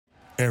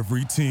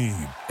Every team,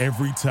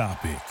 every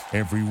topic,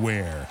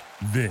 everywhere.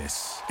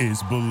 This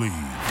is Believe.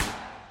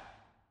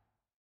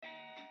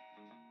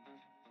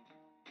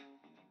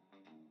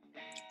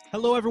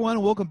 Hello, everyone,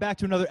 and welcome back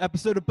to another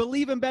episode of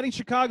Believe in Betting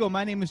Chicago.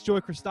 My name is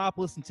Joey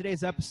Christopoulos, and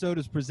today's episode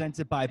is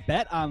presented by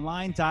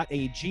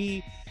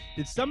BetOnline.ag.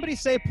 Did somebody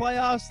say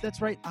playoffs?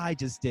 That's right, I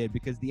just did,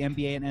 because the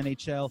NBA and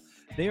NHL,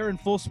 they are in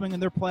full swing in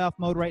their playoff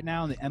mode right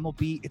now, and the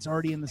MLB, it's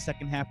already in the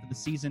second half of the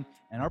season,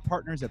 and our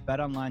partners at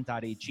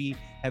BetOnline.ag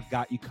have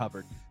got you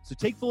covered. So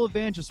take full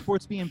advantage of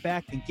sports being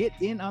back and get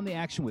in on the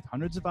action with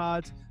hundreds of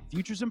odds,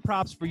 futures, and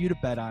props for you to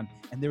bet on,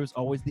 and there is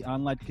always the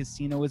online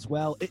casino as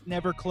well. It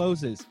never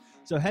closes.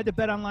 So head to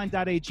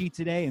betonline.ag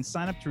today and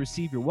sign up to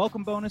receive your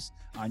welcome bonus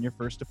on your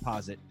first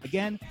deposit.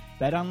 Again,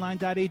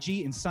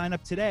 betonline.ag and sign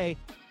up today.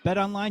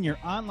 BetOnline, your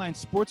online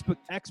sportsbook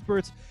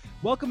experts.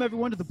 Welcome,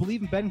 everyone, to the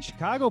Believe in Betting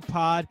Chicago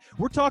pod.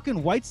 We're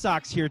talking White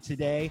Sox here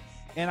today,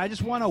 and I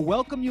just want to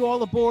welcome you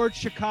all aboard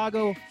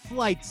Chicago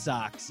Flight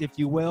Sox, if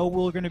you will.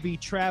 We're going to be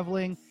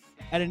traveling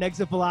at an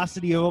exit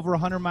velocity of over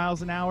 100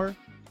 miles an hour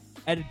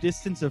at a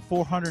distance of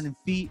 400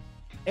 feet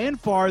and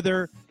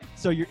farther.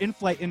 So your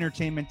in-flight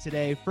entertainment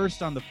today,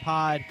 first on the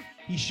pod.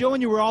 He's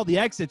showing you where all the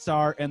exits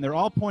are, and they're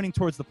all pointing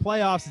towards the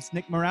playoffs. It's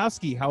Nick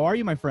Morawski. How are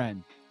you, my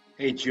friend?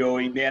 Hey,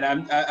 Joey, man,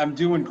 I'm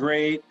doing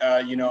great.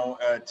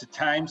 To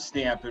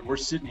timestamp it, we're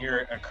sitting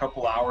here a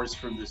couple hours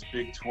from this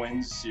big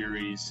Twins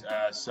series.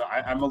 So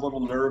I'm a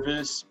little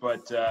nervous,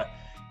 but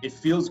it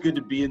feels good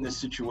to be in this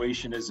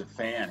situation as a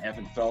fan.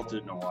 Haven't felt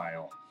it in a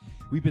while.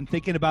 We've been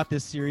thinking about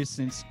this series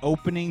since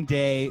opening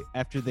day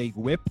after they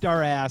whipped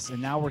our ass,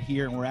 and now we're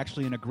here, and we're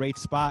actually in a great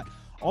spot.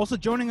 Also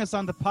joining us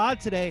on the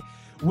pod today,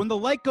 when the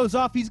light goes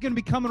off, he's going to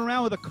be coming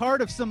around with a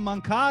cart of some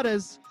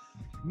Moncadas,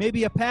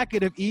 maybe a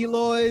packet of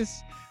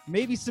Eloys,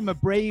 maybe some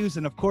Abreu's,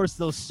 and, of course,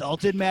 those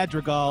salted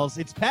Madrigals.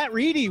 It's Pat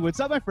Reedy. What's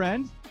up, my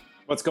friend?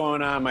 What's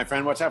going on, my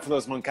friend? Watch out for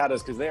those Moncadas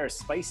because they are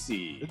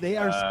spicy. They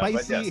are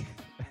spicy. Yes.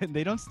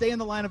 They don't stay in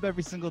the lineup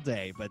every single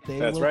day, but they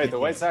That's will right. get The there.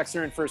 White Sox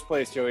are in first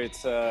place, Joey.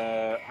 It's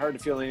hard to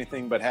feel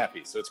anything but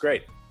happy, so it's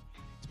great.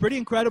 It's pretty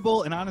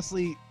incredible, and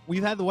honestly,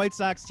 we've had the White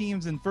Sox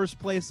teams in first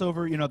place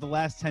over, the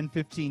last 10,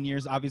 15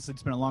 years. Obviously,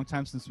 it's been a long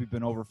time since we've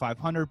been over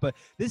 500, but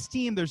this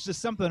team, there's just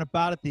something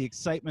about it, the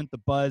excitement, the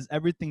buzz,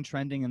 everything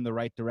trending in the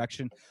right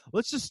direction.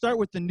 Let's just start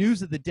with the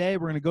news of the day.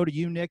 We're going to go to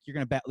you, Nick. You're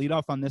going to lead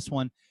off on this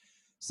one.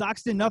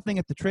 Sox did nothing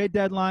at the trade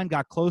deadline,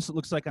 got close, it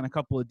looks like, on a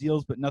couple of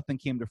deals, but nothing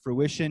came to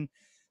fruition.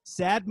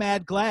 Sad,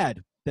 mad,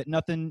 glad that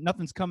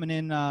nothing's coming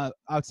in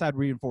outside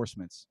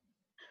reinforcements.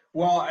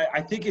 Well,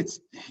 I think it's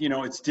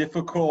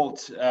difficult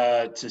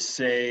to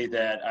say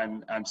that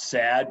I'm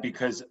sad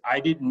because I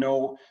didn't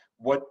know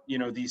what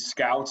these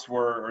scouts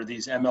were or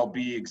these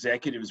MLB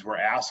executives were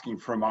asking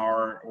from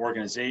our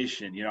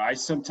organization. I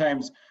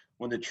sometimes,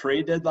 when the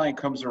trade deadline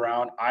comes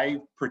around, I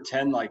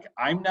pretend like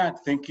I'm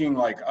not thinking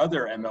like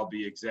other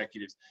MLB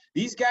executives.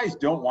 These guys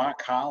don't want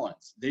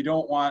Collins. They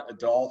don't want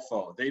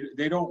Adolfo.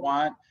 They don't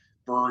want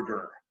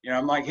Berger.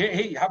 I'm like,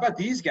 hey, how about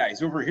these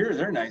guys over here?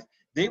 They're nice.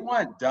 They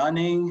want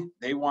Dunning.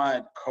 They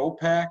want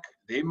Kopech.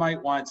 They might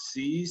want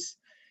Cease.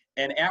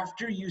 And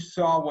after you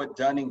saw what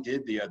Dunning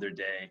did the other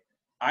day,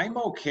 I'm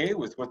okay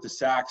with what the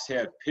Sox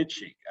have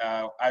pitching.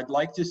 I'd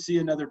like to see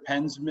another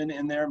Pensman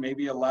in there,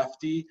 maybe a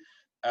lefty.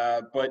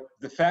 But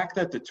the fact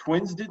that the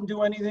Twins didn't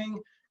do anything,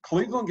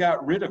 Cleveland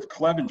got rid of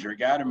Clevenger,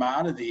 got him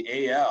out of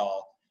the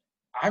AL.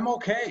 I'm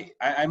okay.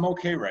 I'm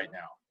okay right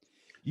now.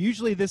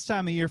 Usually this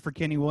time of year for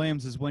Kenny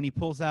Williams is when he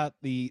pulls out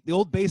the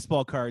old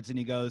baseball cards and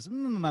he goes,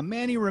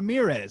 Manny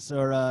Ramirez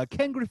or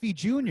Ken Griffey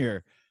Jr.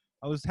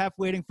 I was half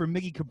waiting for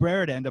Miggy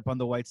Cabrera to end up on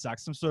the White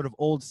Sox, some sort of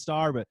old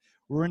star, but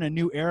we're in a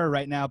new era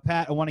right now.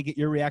 Pat, I want to get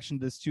your reaction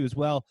to this too as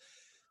well.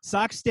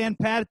 Sox stand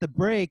pat at the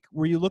break.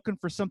 Were you looking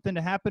for something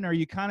to happen, or are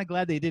you kind of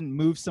glad they didn't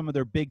move some of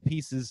their big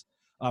pieces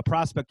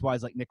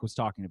prospect-wise like Nick was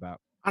talking about?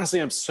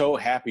 Honestly, I'm so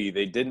happy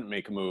they didn't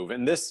make a move.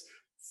 And this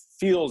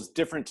feels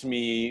different to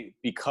me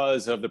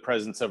because of the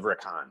presence of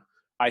Rick Hahn.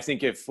 I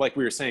think if, like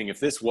we were saying, if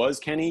this was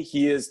Kenny,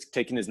 he is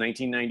taking his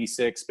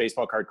 1996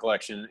 baseball card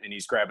collection and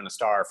he's grabbing a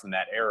star from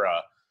that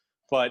era.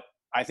 But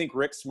I think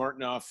Rick's smart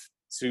enough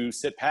to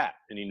sit pat,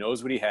 and he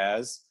knows what he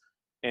has.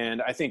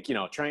 And I think,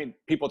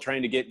 people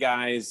trying to get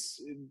guys,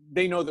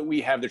 they know that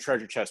we have the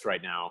treasure chest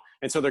right now.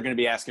 And so they're going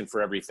to be asking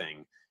for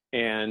everything.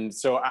 And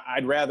so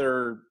I'd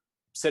rather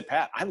sit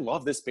pat. I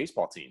love this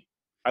baseball team.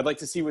 I'd like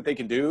to see what they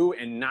can do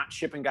and not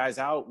shipping guys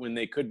out when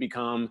they could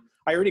become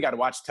 – I already got to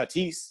watch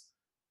Tatis,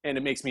 and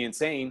it makes me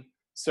insane.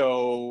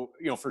 So,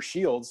 for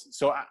Shields.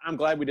 So I'm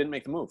glad we didn't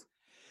make the move.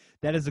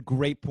 That is a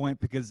great point,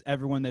 because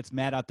everyone that's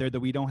mad out there that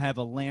we don't have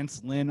a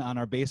Lance Lynn on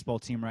our baseball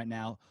team right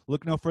now,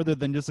 look no further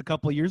than just a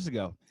couple of years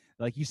ago.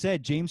 Like you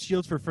said, James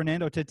Shields for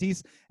Fernando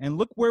Tatis, and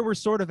look where we're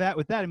sort of at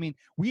with that. I mean,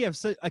 we have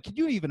could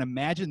you even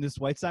imagine this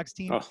White Sox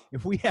team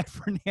if we had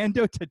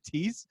Fernando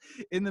Tatis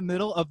in the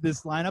middle of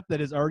this lineup that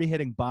is already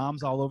hitting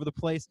bombs all over the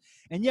place?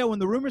 And yeah, when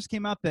the rumors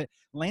came out that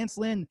Lance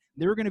Lynn,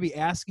 they were going to be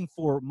asking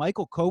for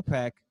Michael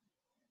Kopech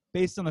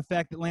based on the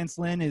fact that Lance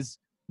Lynn is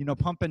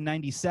pumping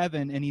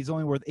 97 and he's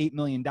only worth $8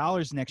 million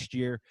next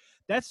year.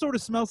 That sort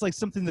of smells like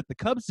something that the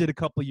Cubs did a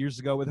couple years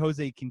ago with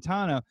Jose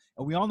Quintana,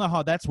 and we all know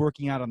how that's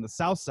working out on the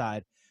South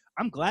side.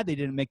 I'm glad they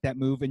didn't make that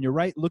move. And you're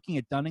right, looking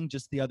at Dunning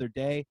just the other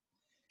day,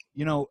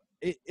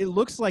 it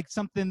looks like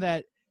something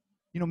that,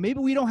 maybe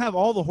we don't have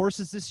all the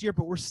horses this year,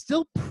 but we're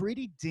still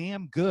pretty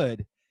damn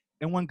good.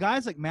 And when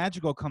guys like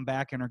Madrigal come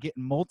back and are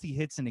getting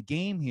multi-hits in a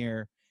game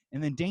here,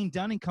 and then Dane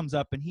Dunning comes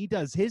up and he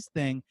does his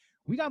thing,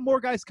 we got more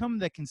guys coming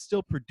that can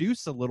still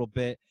produce a little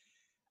bit.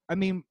 I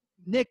mean,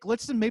 Nick,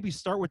 let's maybe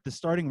start with the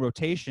starting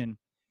rotation.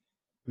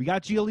 We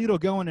got Giolito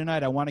going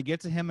tonight. I want to get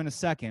to him in a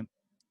second.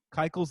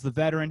 Keuchel's the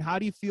veteran. How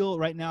do you feel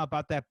right now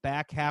about that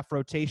back half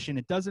rotation?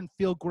 It doesn't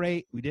feel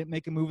great. We didn't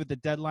make a move at the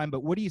deadline,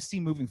 but what do you see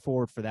moving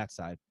forward for that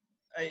side?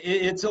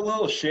 It's a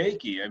little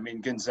shaky. I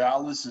mean,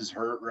 Gonzalez is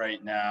hurt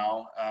right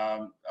now.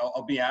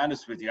 I'll be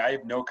honest with you. I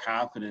have no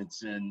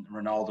confidence in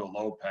Ronaldo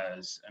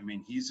Lopez. I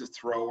mean, he's a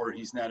thrower.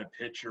 He's not a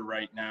pitcher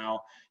right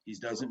now. He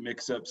doesn't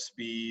mix up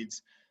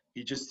speeds.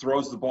 He just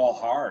throws the ball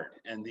hard.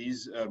 And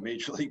these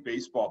Major League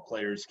Baseball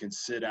players can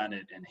sit on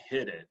it and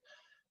hit it.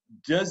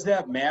 Does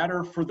that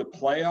matter for the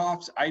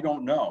playoffs? I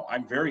don't know.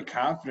 I'm very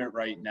confident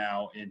right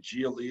now in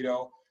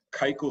Giolito,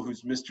 Keuchel,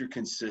 who's Mr.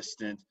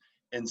 Consistent,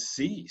 and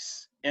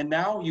Cease. And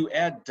now you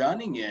add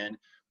Dunning in,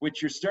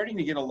 which you're starting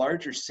to get a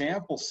larger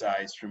sample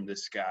size from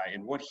this guy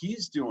and what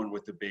he's doing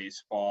with the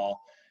baseball.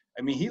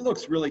 I mean, he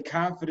looks really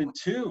confident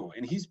too,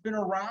 and he's been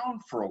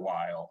around for a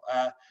while.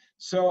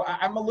 So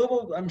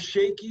I'm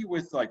shaky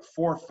with like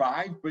 4 or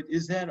 5, but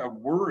is that a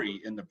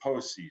worry in the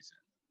postseason?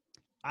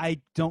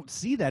 I don't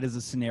see that as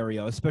a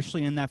scenario,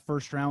 especially in that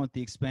first round with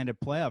the expanded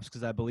playoffs,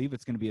 because I believe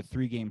it's going to be a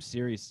 3-game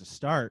series to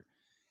start.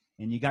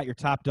 And you got your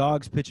top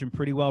dogs pitching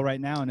pretty well right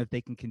now, and if they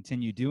can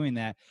continue doing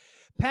that.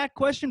 Pat,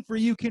 question for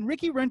you. Can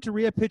Ricky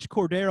Renteria pitch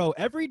Cordero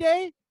every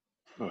day?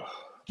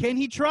 Can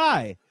he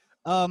try?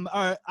 I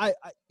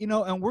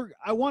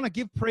want to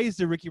give praise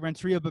to Ricky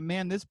Renteria, but,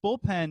 man, this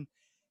bullpen,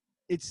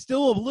 it's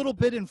still a little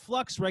bit in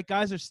flux, right?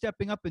 Guys are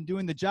stepping up and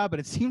doing the job, but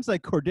it seems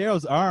like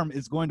Cordero's arm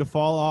is going to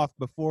fall off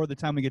before the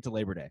time we get to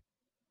Labor Day.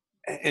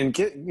 And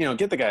get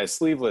the guy a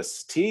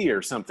sleeveless tee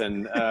or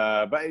something.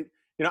 But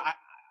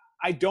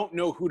I don't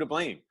know who to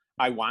blame.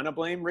 I want to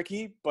blame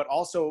Ricky, but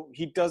also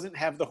he doesn't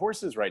have the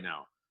horses right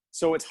now.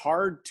 So it's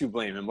hard to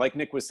blame him. Like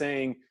Nick was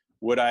saying,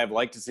 would I have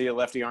liked to see a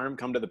lefty arm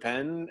come to the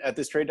pen at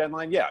this trade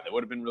deadline? Yeah, that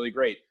would have been really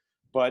great.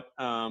 But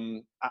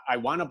I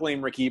want to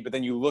blame Ricky, but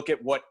then you look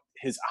at what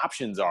his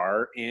options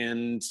are,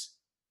 and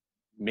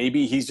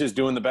maybe he's just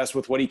doing the best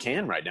with what he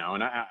can right now,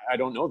 and I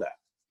don't know that.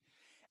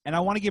 And I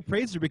want to give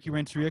praise to Ricky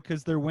Renteria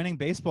because they're winning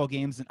baseball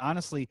games. And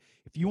honestly,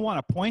 if you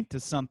want to point to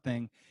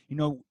something,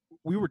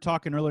 we were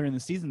talking earlier in the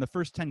season, the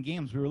first 10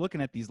 games, we were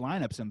looking at these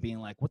lineups and being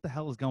like, what the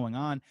hell is going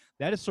on?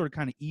 That has sort of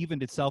kind of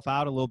evened itself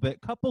out a little bit.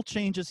 Couple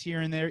changes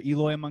here and there.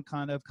 Eloy and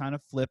Moncada have kind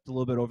of flipped a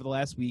little bit over the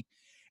last week,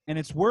 and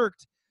it's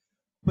worked.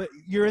 But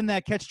you're in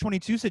that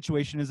catch-22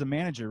 situation as a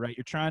manager, right?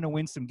 You're trying to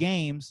win some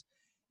games,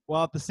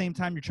 while at the same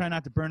time you're trying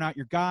not to burn out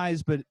your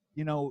guys. But,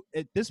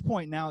 at this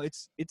point now,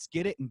 it's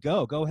get it and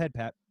go. Go ahead,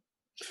 Pat.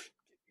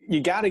 You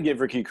got to give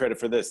Ricky credit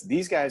for this.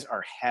 These guys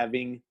are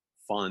having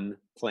fun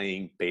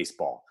playing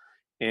baseball.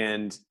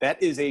 And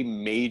that is a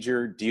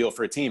major deal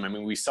for a team. I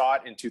mean, we saw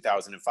it in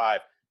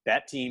 2005.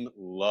 That team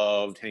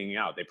loved hanging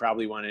out. They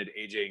probably wanted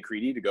AJ and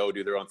Creedy to go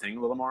do their own thing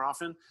a little more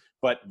often.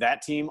 But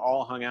that team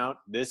all hung out.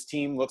 This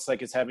team looks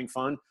like it's having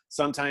fun.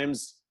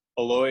 Sometimes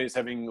Eloy is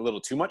having a little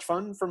too much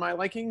fun for my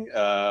liking,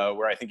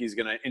 where I think he's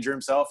going to injure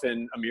himself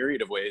in a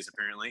myriad of ways,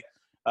 apparently.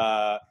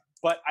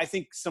 But I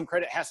think some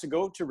credit has to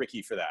go to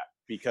Ricky for that,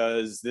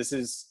 because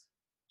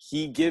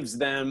he gives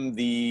them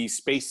the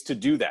space to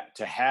do that,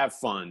 to have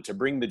fun, to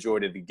bring the joy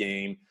to the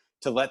game,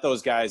 to let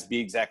those guys be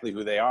exactly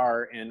who they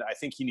are. And I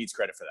think he needs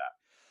credit for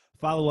that.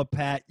 Follow up,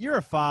 Pat. You're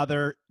a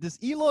father. Does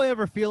Eloy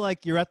ever feel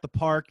like you're at the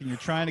park and you're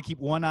trying to keep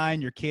one eye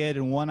on your kid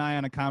and one eye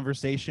on a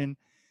conversation,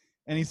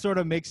 and he sort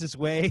of makes his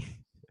way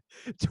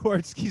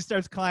he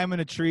starts climbing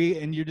a tree,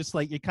 and you're just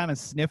like, you kind of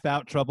sniff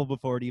out trouble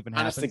before it even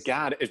happens? Honest to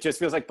God, it just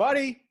feels like,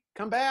 buddy,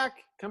 come back.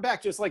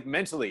 Just like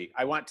mentally.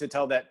 I want to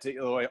tell that to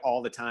Eloy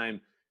all the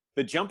time.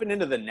 The jumping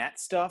into the net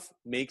stuff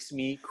makes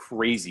me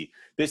crazy.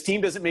 This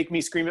team doesn't make me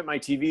scream at my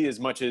TV as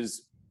much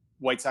as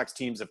White Sox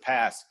teams have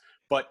passed,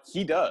 but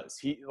he does.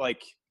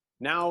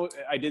 Now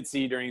I did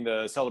see during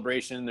the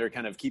celebration, they're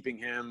kind of keeping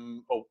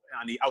him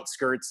on the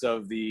outskirts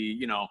of the,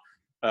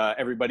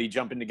 everybody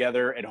jumping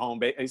together at home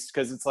base,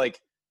 because it's like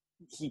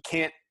he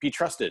can't be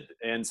trusted.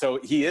 And so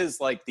he is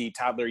like the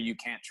toddler you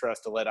can't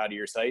trust to let out of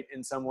your sight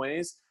in some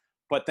ways.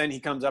 But then he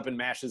comes up and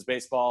mashes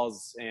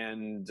baseballs,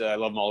 and I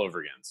love him all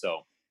over again. So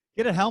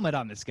get a helmet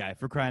on this guy,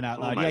 for crying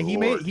out loud. Yeah,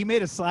 he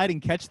made a sliding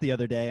catch the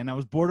other day, and I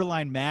was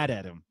borderline mad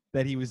at him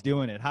that he was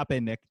doing it. Hop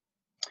in, Nick.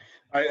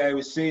 I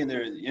was saying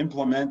there,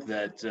 implement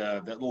that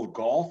little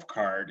golf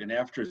cart, and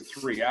after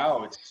 3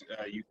 outs,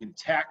 you can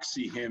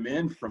taxi him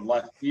in from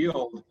left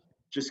field,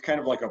 just kind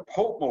of like a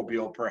Pope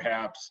mobile,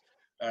 perhaps,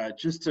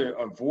 just to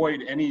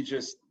avoid any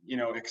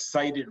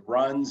excited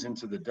runs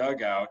into the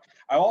dugout.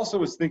 I also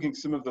was thinking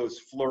some of those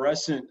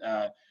fluorescent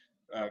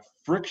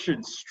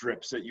friction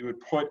strips that you would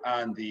put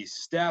on the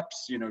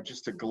steps,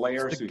 just to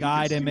glare Just to so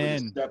guide he him can see where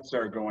in. the steps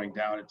are going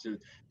down to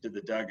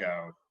the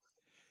dugout.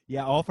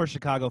 Yeah, all for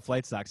Chicago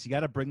Flight Sox. You got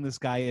to bring this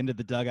guy into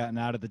the dugout and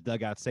out of the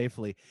dugout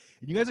safely.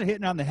 And you guys are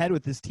hitting on the head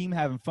with this team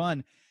having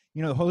fun.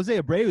 Jose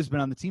Abreu has been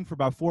on the team for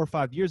about 4 or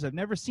 5 years. I've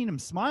never seen him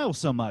smile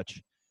so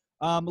much.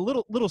 A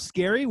little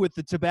scary with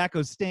the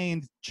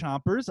tobacco-stained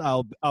chompers.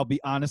 I'll be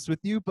honest with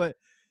you, but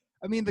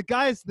I mean the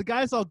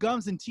guy's all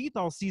gums and teeth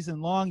all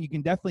season long. You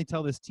can definitely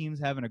tell this team's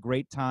having a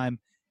great time,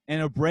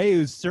 and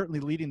Abreu is certainly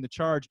leading the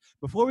charge.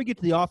 Before we get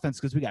to the offense,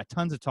 because we got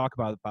tons to talk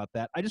about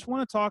that, I just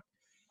want to talk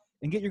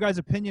and get your guys'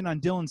 opinion on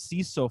Dylan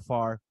Cease so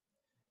far.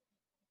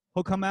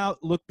 He'll come out,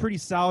 look pretty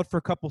solid for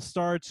a couple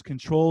starts.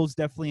 Control's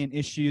definitely an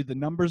issue. The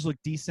numbers look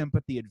decent,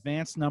 but the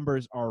advanced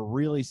numbers are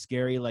really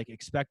scary. Like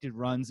expected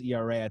runs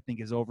ERA, I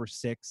think, is over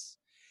 6.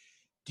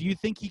 Do you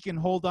think he can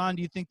hold on?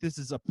 Do you think this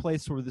is a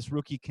place where this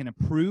rookie can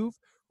improve?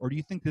 Or do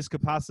you think this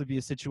could possibly be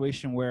a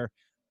situation where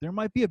there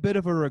might be a bit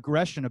of a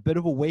regression, a bit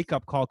of a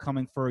wake-up call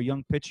coming for a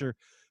young pitcher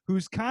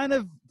who's kind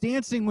of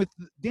dancing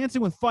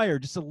with fire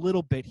just a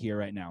little bit here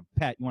right now?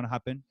 Pat, you want to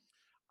hop in?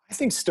 I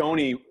think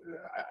Stoney,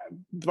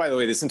 by the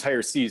way, this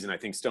entire season, I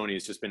think Stoney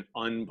has just been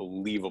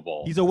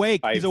unbelievable. He's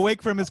awake. He's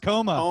awake from his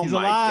coma. Oh, He's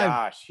my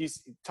alive. gosh.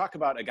 Talk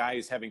about a guy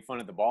who's having fun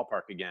at the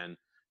ballpark again.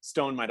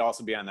 Stone might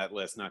also be on that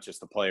list, not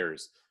just the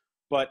players.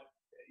 But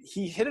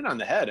he hit it on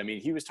the head. I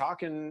mean, he was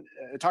talking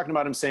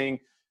about him saying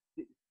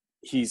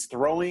he's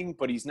throwing,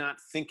 but he's not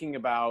thinking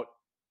about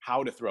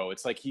how to throw.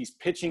 It's like he's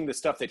pitching the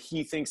stuff that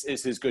he thinks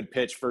is his good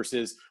pitch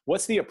versus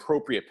what's the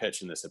appropriate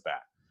pitch in this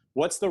at-bat.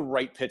 What's the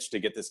right pitch to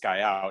get this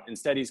guy out?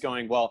 Instead, he's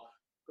going, well,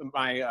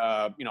 my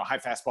high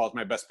fastball is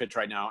my best pitch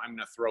right now. I'm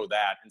going to throw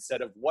that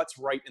instead of what's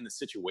right in the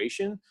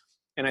situation.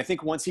 And I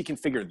think once he can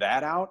figure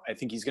that out, I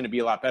think he's going to be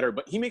a lot better.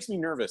 But he makes me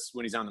nervous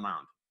when he's on the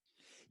mound.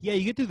 Yeah,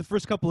 you get through the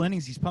first couple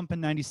innings, he's pumping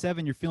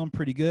 97, you're feeling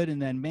pretty good,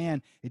 and then,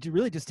 man, it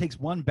really just takes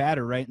one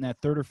batter, right, in that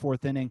third or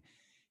fourth inning.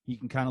 He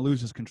can kind of lose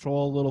his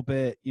control a little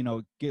bit,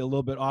 get a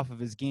little bit off of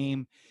his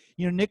game.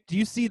 Nick, do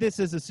you see this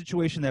as a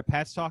situation that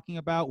Pat's talking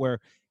about where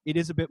it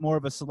is a bit more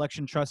of a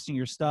selection, trusting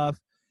your stuff?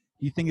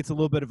 Do you think it's a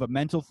little bit of a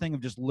mental thing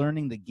of just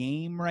learning the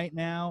game right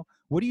now?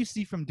 What do you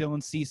see from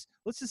Dylan Cease?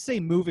 Let's just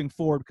say moving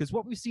forward, because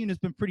what we've seen has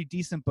been pretty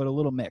decent but a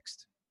little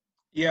mixed.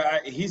 Yeah,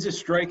 he's a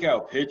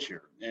strikeout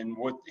pitcher. And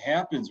what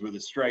happens with a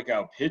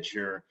strikeout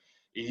pitcher,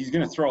 he's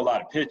going to throw a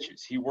lot of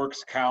pitches. He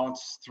works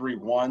counts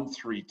 3-1,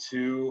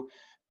 3-2.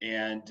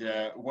 And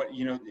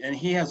and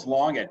he has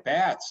long at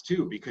bats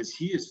too, because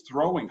he is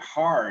throwing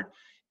hard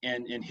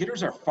and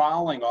hitters are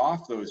fouling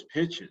off those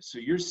pitches. So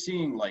you're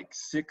seeing like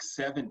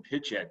 6-7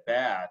 pitch at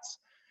bats.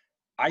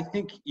 I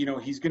think,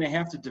 he's going to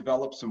have to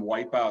develop some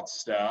wipeout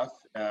stuff.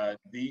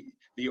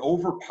 The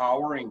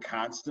overpowering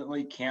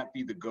constantly can't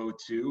be the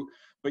go-to.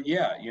 But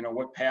yeah,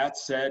 what Pat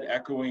said,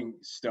 echoing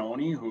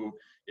Stoney, who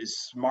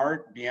is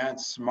smart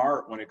beyond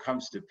smart when it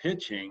comes to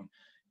pitching,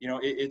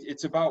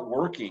 it's about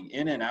working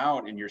in and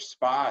out in your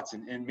spots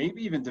and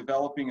maybe even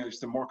developing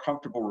just a more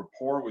comfortable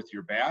rapport with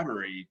your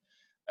battery,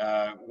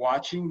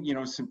 watching,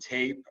 some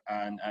tape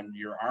on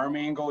your arm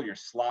angle, your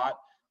slot.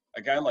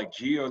 A guy like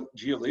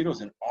Giolito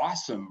is an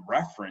awesome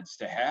reference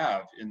to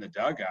have in the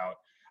dugout.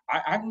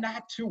 I'm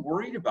not too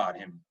worried about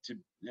him,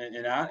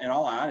 in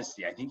all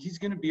honesty. I think he's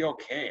going to be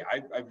okay.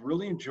 I've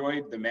really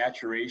enjoyed the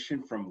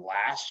maturation from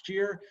last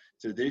year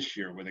to this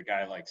year with a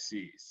guy like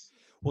Cease.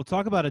 We'll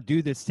talk about a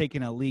dude that's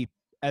taken a leap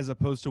as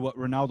opposed to what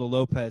Ronaldo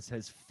Lopez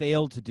has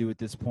failed to do at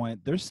this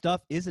point. Their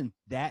stuff isn't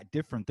that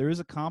different. There is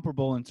a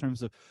comparable in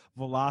terms of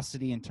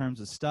velocity, in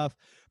terms of stuff,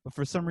 but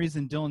for some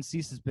reason, Dylan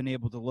Cease has been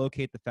able to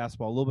locate the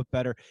fastball a little bit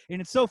better.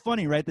 And it's so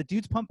funny, right? The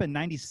dude's pumping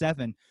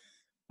 97,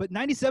 but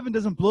 97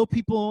 doesn't blow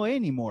people away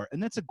anymore.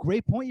 And that's a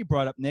great point you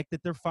brought up, Nick,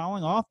 that they're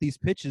fouling off these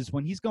pitches.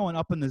 When he's going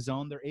up in the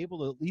zone, they're able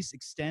to at least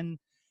extend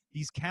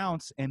these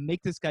counts and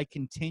make this guy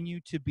continue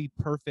to be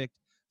perfect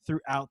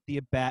throughout the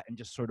at-bat and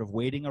just sort of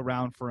waiting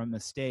around for a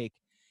mistake.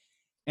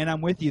 And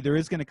I'm with you. There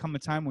is going to come a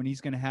time when he's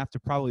going to have to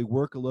probably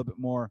work a little bit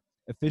more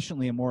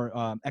efficiently and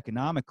more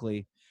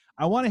economically.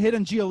 I want to hit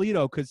on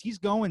Giolito because he's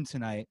going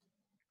tonight.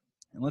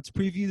 And let's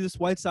preview this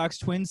White Sox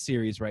Twins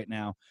series right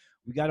now.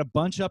 We got a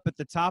bunch up at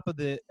the top of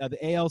the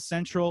AL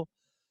Central.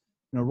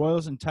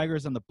 Royals and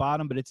Tigers on the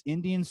bottom, but it's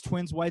Indians,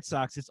 Twins, White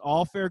Sox. It's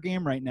all fair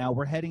game right now.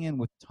 We're heading in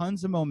with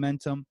tons of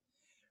momentum.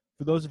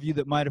 For those of you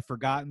that might have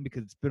forgotten,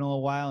 because it's been a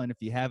little while, and if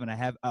you haven't,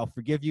 I'll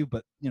forgive you.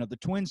 But the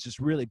Twins just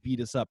really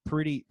beat us up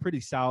pretty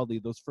solidly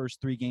those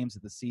first 3 games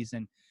of the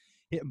season,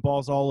 hitting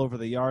balls all over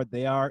the yard.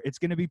 It's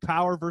going to be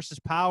power versus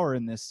power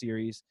in this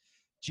series.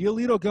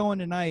 Giolito going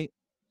tonight.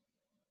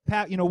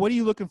 Pat, what are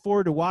you looking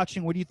forward to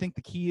watching? What do you think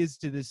the key is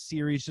to this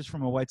series, just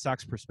from a White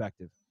Sox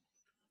perspective?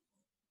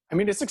 I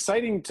mean, it's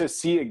exciting to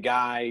see a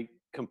guy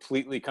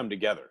completely come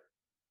together.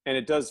 And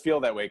it does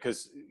feel that way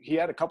because he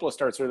had a couple of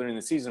starts earlier in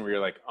the season where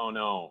you're like, oh,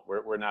 no,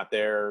 we're not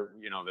there.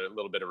 There's a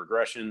little bit of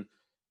regression.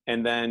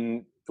 And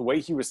then the way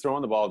he was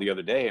throwing the ball the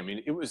other day, I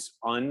mean, it was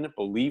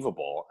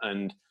unbelievable.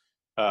 And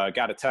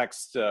got a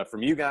text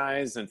from you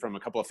guys and from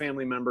a couple of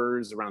family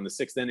members around the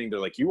 6th inning.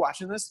 They're like, you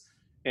watching this?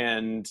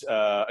 And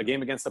a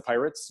game against the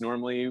Pirates,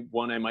 normally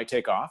one I might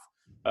take off.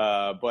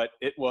 But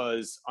it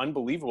was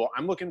unbelievable.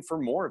 I'm looking for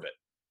more of it.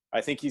 I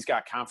think he's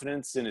got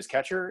confidence in his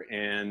catcher,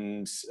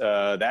 and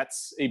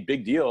that's a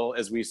big deal,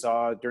 as we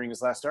saw during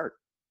his last start.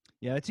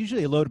 Yeah, it's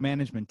usually a load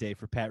management day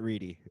for Pat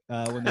Reedy.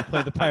 When they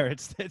play the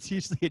Pirates, that's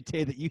usually a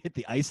day that you hit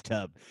the ice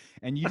tub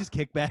and you just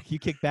kick back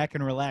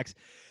and relax.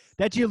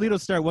 That Giolito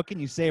start, what can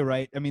you say,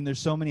 right? I mean, there's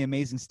so many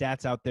amazing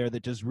stats out there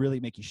that just really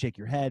make you shake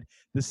your head.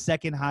 The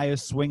second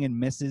highest swing and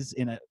misses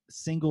in a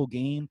single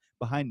game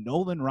behind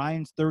Nolan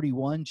Ryan's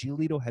 31.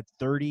 Giolito had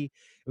 30.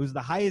 It was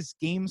the highest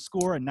game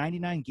score, a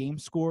 99 game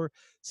score,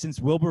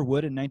 since Wilbur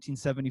Wood in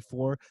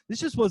 1974.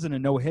 This just wasn't a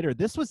no-hitter.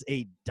 This was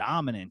a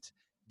dominant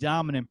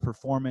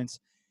performance.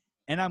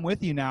 And I'm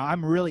with you now.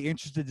 I'm really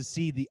interested to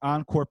see the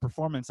encore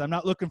performance. I'm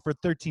not looking for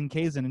 13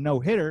 Ks and a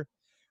no-hitter,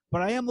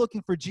 but I am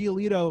looking for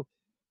Giolito,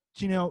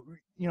 you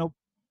know,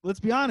 let's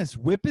be honest,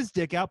 whip his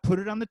dick out, put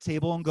it on the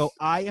table, and go,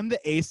 I am the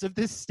ace of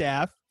this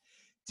staff.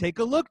 Take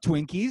a look,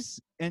 Twinkies,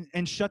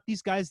 and shut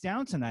these guys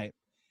down tonight.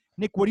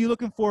 Nick, what are you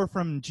looking for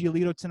from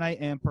Giolito tonight,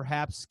 and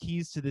perhaps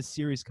keys to this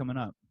series coming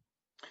up?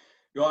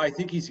 Well, I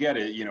think he's got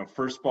to,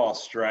 first ball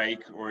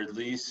strike, or at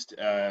least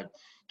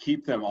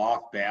keep them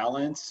off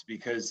balance,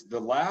 because the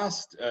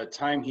last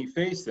time he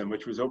faced them,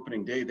 which was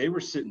opening day, they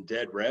were sitting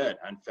dead red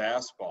on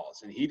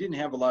fastballs, and he didn't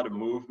have a lot of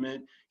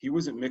movement. He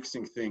wasn't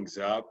mixing things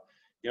up.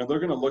 They're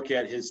going to look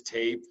at his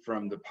tape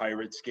from the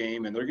Pirates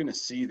game, and they're going to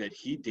see that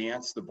he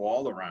danced the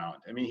ball around.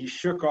 I mean, he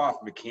shook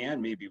off McCann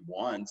maybe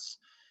once,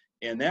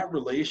 and that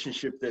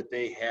relationship that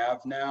they have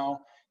now,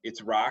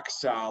 it's rock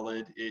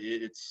solid.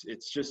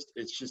 It's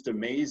just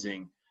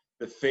amazing.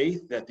 The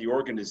faith that the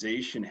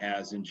organization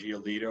has in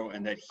Giolito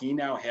and that he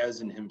now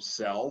has in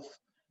himself,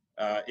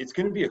 it's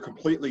going to be a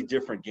completely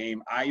different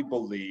game, I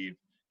believe,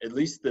 at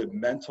least the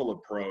mental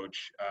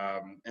approach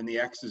and the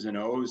X's and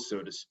O's,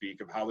 so to speak,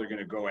 of how they're going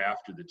to go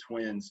after the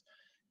Twins.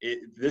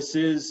 This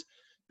is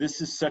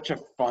such a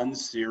fun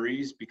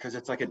series because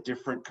it's like a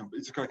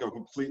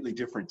completely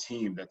different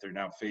team that they're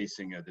now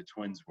facing the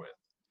Twins with.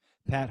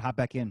 Pat, hop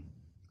back in.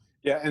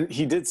 Yeah, and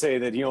he did say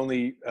that he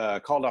only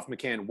called off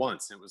McCann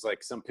once. It was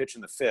like some pitch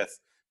in the fifth.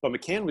 But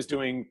McCann was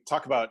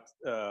talk about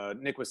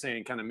Nick was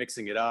saying, kind of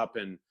mixing it up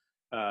and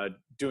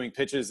doing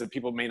pitches that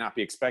people may not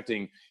be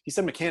expecting. He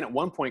said McCann at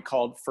one point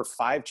called for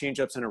 5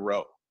 changeups in a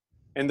row.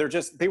 And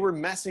they were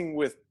messing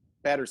with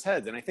batters'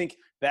 heads. And I think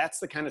that's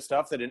the kind of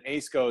stuff that an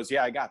ace goes,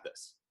 yeah, I got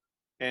this.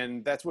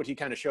 And that's what he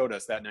kind of showed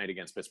us that night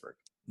against Pittsburgh.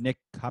 Nick,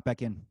 hop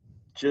back in.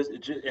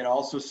 And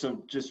also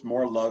some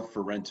more love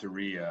for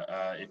Renteria.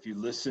 If you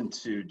listened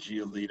to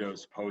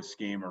Giolito's post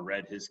game or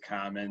read his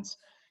comments,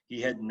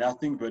 he had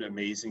nothing but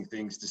amazing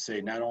things to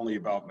say, not only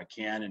about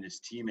McCann and his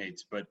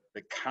teammates, but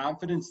the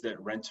confidence that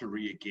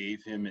Renteria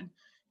gave him in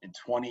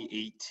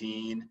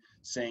 2018,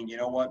 saying, you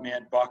know what,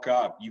 man, buck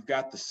up. You've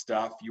got the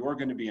stuff. You are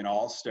going to be an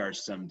all-star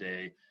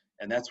someday.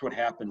 And that's what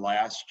happened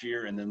last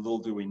year. And then little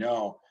do we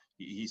know,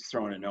 he's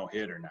throwing a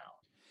no-hitter now.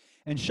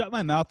 And shut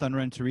my mouth on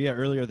Renteria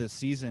earlier this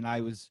season.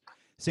 I was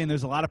saying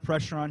there's a lot of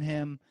pressure on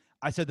him.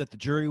 I said that the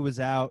jury was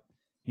out.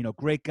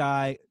 Great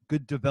guy,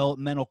 good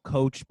developmental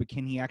coach, but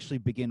can he actually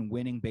begin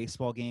winning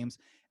baseball games?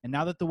 And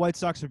now that the White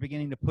Sox are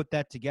beginning to put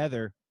that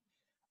together,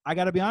 I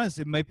got to be honest,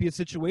 it might be a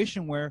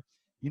situation where,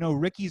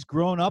 Ricky's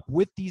grown up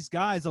with these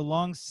guys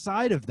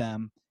alongside of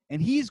them,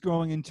 and he's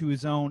growing into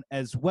his own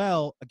as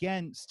well.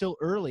 Again, still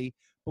early,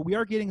 but we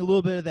are getting a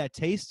little bit of that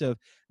taste of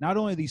not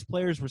only these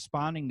players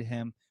responding to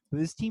him, but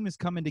this team is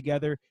coming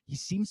together. He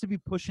seems to be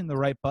pushing the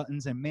right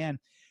buttons, and man,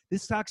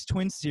 this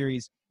Sox-Twins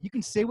series, you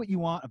can say what you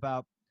want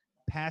about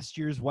past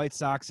year's White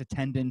Sox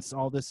attendance,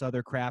 all this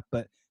other crap,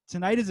 but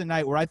tonight is a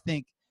night where I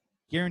think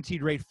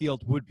Guaranteed Rate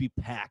Field would be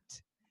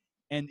packed,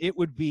 and it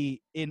would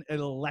be in an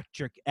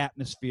electric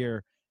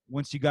atmosphere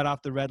once you got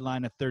off the red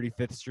line at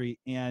 35th Street,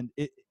 and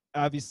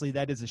obviously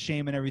that is a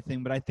shame and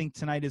everything, but I think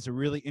tonight is a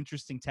really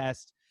interesting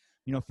test,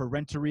 for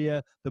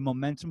Renteria, the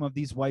momentum of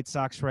these White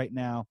Sox right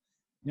now.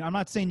 I'm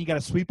not saying you got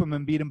to sweep them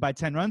and beat them by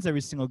 10 runs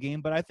every single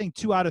game, but I think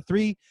 2 out of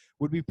 3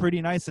 would be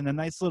pretty nice and a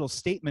nice little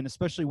statement,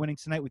 especially winning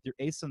tonight with your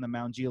ace on the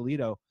mound,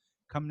 Giolito,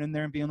 coming in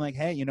there and being like,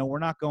 hey, we're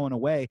not going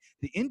away.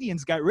 The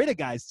Indians got rid of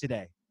guys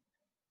today.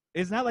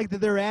 It's not like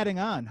that they're adding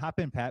on. Hop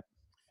in, Pat.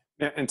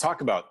 And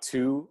talk about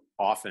 2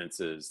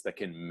 offenses that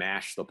can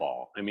mash the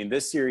ball. I mean,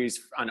 this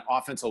series on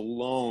offense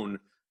alone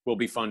will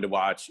be fun to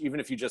watch. Even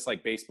if you just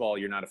like baseball,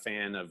 you're not a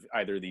fan of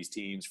either of these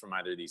teams from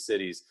either of these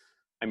cities.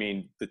 I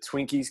mean, the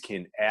Twinkies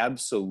can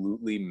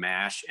absolutely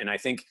mash, and I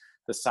think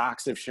the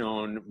Sox have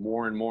shown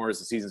more and more as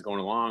the season's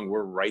going along,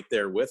 we're right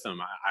there with them.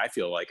 I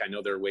feel like, I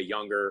know they're way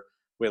younger,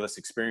 way less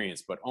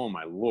experienced, but oh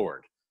my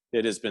Lord,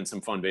 it has been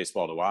some fun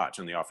baseball to watch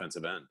on the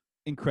offensive end.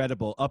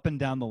 Incredible. Up and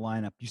down the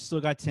lineup. You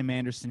still got Tim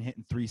Anderson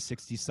hitting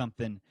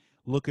 360-something,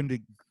 looking to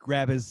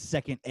grab his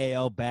second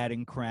AL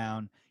batting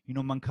crown.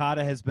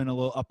 Moncada has been a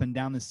little up and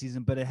down this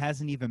season, but it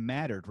hasn't even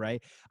mattered,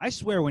 right? I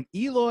swear, when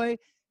Eloy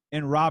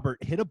and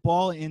Robert hit a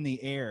ball in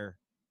the air,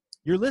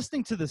 you're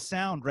listening to the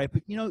sound, right?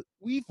 But,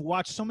 we've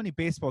watched so many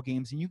baseball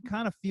games, and you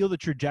kind of feel the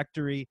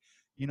trajectory.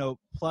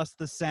 plus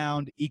the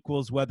sound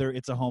equals whether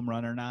it's a home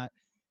run or not.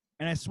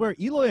 And I swear,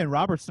 Eloy and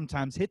Robert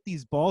sometimes hit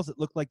these balls that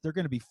look like they're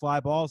going to be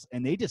fly balls,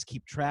 and they just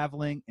keep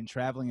traveling and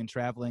traveling and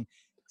traveling.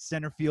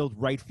 Center field,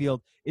 right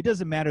field. It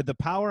doesn't matter. The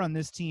power on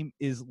this team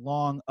is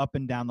long up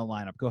and down the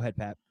lineup. Go ahead,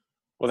 Pat.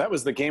 Well, that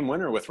was the game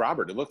winner with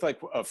Robert. It looked like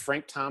a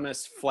Frank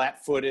Thomas,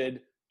 flat-footed,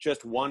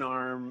 just one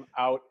arm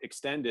out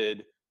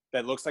extended,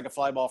 that looks like a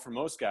fly ball for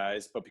most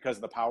guys, but because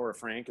of the power of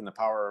Frank and the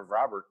power of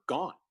Robert,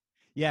 gone.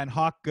 Yeah, and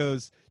Hawk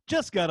goes,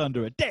 just got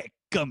under it.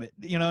 Dadgummit.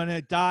 And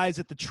it dies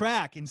at the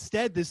track.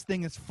 Instead, this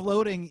thing is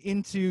floating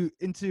into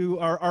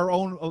our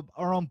own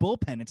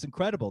bullpen. It's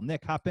incredible.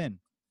 Nick, hop in.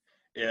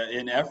 Yeah,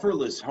 an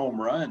effortless home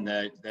run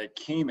that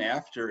came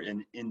after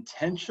an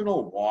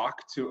intentional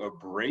walk to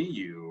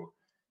Abreu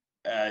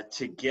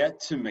to get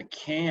to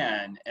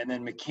McCann, and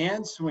then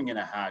McCann swinging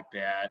a hot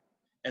bat.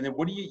 And then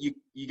what do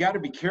you got to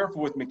be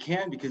careful with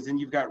McCann, because then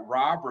you've got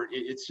Robert.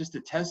 It's just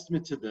a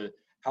testament to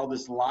how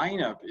this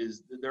lineup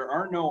is. There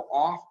are no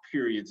off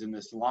periods in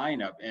this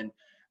lineup. And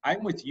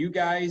I'm with you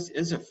guys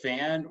as a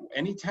fan.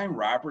 Anytime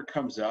Robert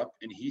comes up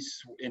and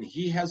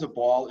he has a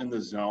ball in the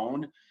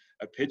zone,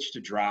 a pitch to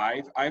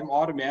drive, I'm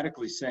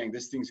automatically saying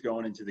this thing's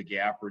going into the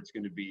gap, or it's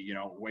going to be,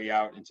 way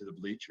out into the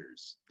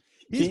bleachers.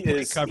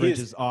 His coverage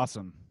is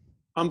awesome.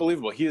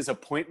 Unbelievable. He is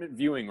appointment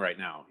viewing right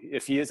now.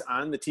 If he is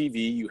on the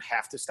TV, you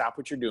have to stop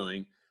what you're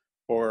doing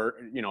or,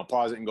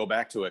 pause it and go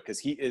back to it, because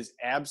he is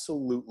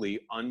absolutely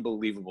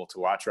unbelievable to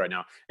watch right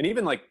now. And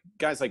even like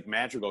guys like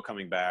Madrigal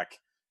coming back,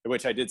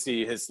 which I did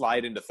see his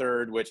slide into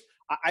third, which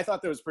I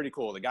thought that was pretty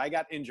cool. The guy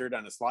got injured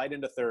on a slide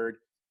into third,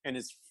 and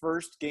his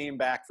first game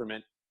back from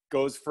it,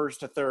 goes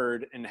first to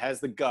third and has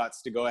the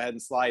guts to go ahead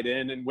and slide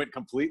in, and went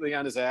completely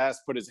on his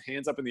ass, put his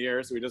hands up in the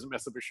air so he doesn't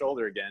mess up his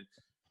shoulder again.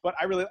 But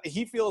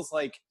he feels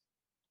like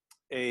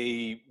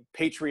a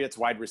Patriots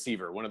wide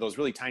receiver, one of those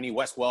really tiny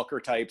Wes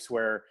Welker types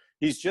where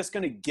he's just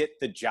going to get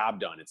the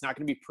job done. It's not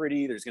going to be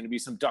pretty. There's going to be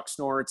some duck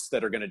snorts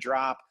that are going to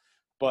drop,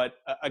 but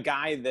a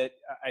guy that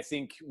I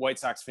think White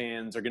Sox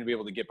fans are going to be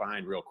able to get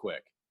behind real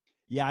quick.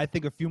 Yeah, I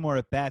think a few more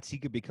at-bats, he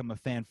could become a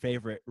fan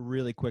favorite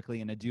really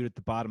quickly and a dude at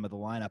the bottom of the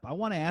lineup. I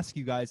want to ask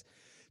you guys,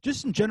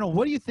 just in general,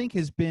 what do you think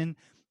has been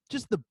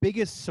just the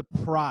biggest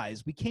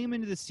surprise? We came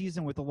into the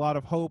season with a lot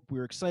of hope. We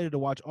were excited to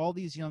watch all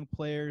these young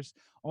players,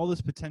 all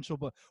this potential.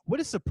 But what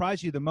has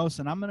surprised you the most?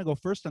 And I'm going to go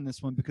first on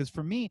this one, because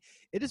for me,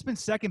 it has been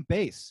second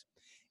base.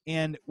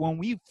 And when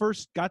we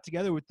first got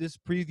together with this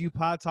preview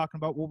pod talking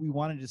about what we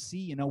wanted to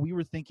see, we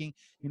were thinking,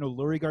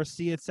 Lurie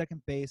Garcia at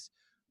second base.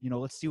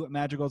 Let's see what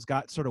Madrigal's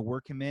got, sort of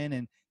work him in.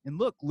 And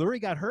look,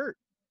 Lurie got hurt.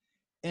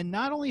 And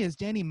not only has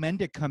Danny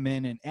Mendick come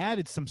in and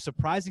added some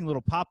surprising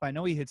little pop. I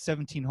know he hit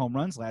 17 home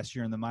runs last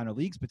year in the minor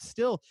leagues, but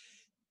still,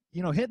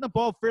 hitting the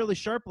ball fairly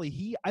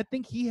sharply. I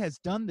think he has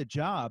done the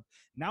job.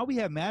 Now we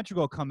have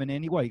Madrigal coming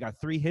in. He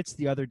got 3 hits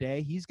the other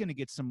day. He's going to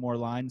get some more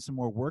line, some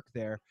more work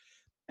there.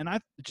 And I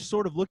just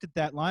sort of looked at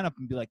that lineup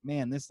and be like,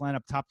 man, this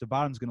lineup top to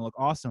bottom is going to look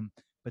awesome.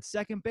 But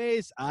second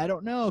base, I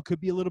don't know. It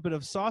could be a little bit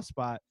of a soft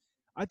spot.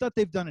 I thought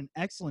they've done an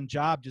excellent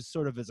job just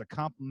sort of as a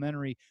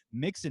complementary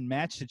mix and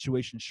match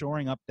situation,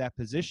 shoring up that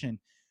position.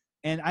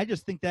 And I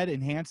just think that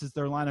enhances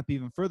their lineup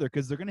even further,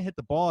 because they're going to hit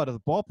the ball out of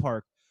the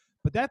ballpark.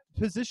 But that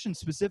position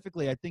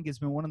specifically, I think, has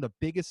been one of the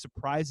biggest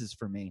surprises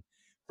for me.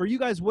 For you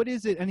guys, what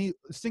is it? Any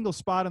single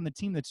spot on the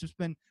team that's just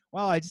been,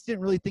 well, I just didn't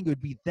really think it would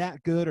be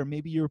that good, or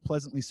maybe you were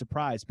pleasantly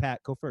surprised?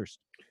 Pat, go first.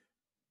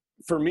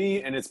 For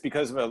me, and it's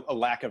because of a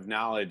lack of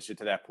knowledge to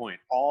that point,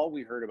 all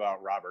we heard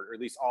about Robert, or at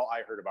least all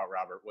I heard about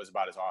Robert, was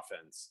about his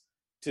offense.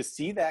 To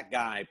see that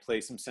guy play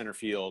some center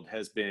field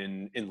has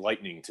been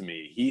enlightening to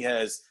me. He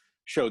has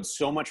showed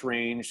so much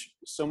range,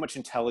 so much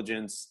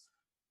intelligence.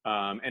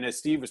 And as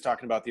Steve was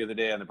talking about the other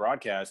day on the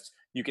broadcast,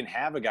 you can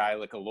have a guy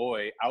like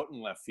Eloy out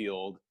in left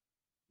field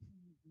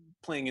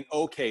playing an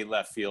okay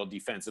left field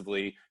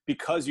defensively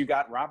because you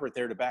got Robert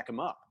there to back him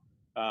up.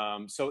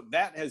 So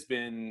that has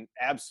been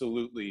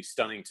absolutely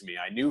stunning to me.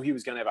 I knew he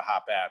was going to have a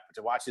hot bat, but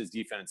to watch his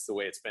defense the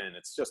way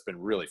it's just been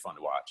really fun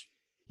to watch.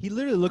 He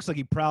literally looks like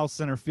he prowls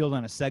center field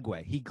on a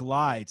Segway. He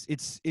glides.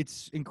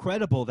 It's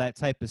incredible, that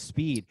type of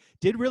speed.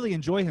 Did really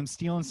enjoy him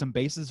stealing some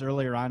bases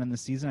earlier on in the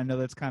season. I know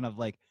that's kind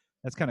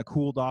of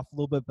cooled off a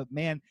little bit, but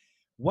man,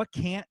 what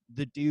can't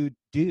the dude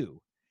do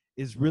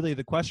is really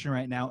the question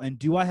right now. And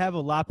do I have a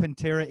La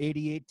Pantera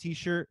 88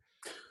 t-shirt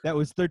that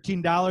was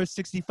 $13,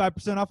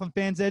 65% off on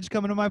Fans Edge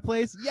coming to my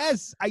place?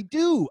 Yes, I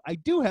do. I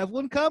do have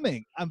one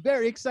coming. I'm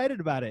very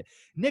excited about it.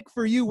 Nick,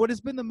 for you, what has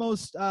been the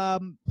most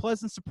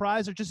pleasant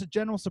surprise, or just a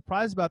general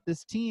surprise about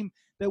this team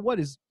that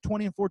is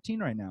 20-14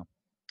 right now?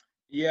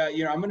 Yeah,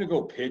 I'm going to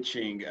go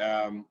pitching.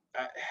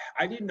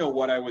 I didn't know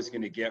what I was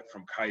going to get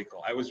from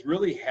Keuchel. I was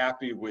really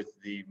happy with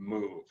the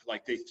move.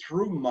 Like, they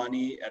threw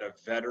money at a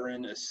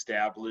veteran,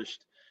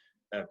 established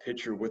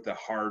pitcher with the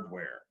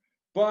hardware.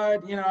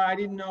 But, I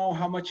didn't know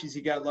how much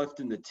he got left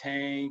in the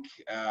tank.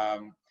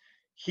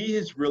 He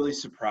has really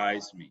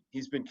surprised me.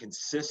 He's been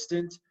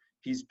consistent.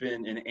 He's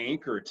been an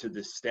anchor to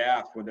the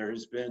staff when there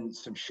has been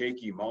some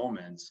shaky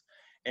moments.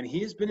 And he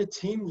has been a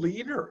team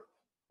leader.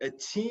 a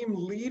team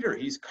leader.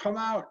 He's come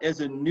out as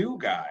a new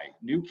guy,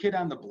 new kid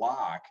on the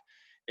block,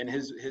 and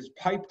has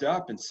piped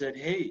up and said,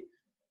 hey,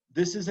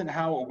 this isn't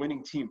how a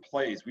winning team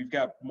plays. We've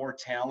got more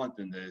talent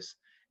than this.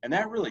 And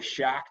that really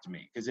shocked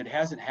me because it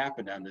hasn't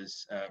happened on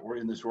this or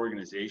in this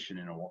organization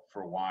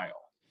for a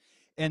while.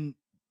 And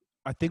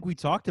I think we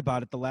talked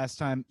about it the last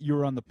time you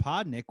were on the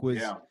pod, Nick,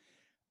 was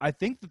I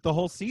think that the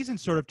whole season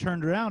sort of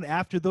turned around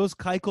after those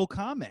Keuchel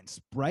comments,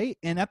 right?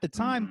 And at the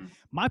time,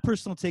 my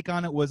personal take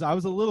on it was I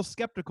was a little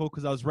skeptical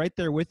because I was right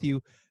there with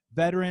you.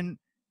 Veteran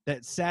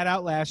that sat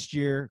out last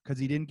year because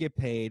he didn't get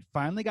paid,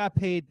 finally got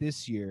paid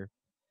this year,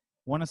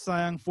 won a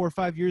Cy Young 4 or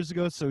 5 years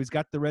ago, so he's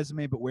got the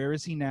resume, but where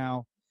is he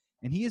now?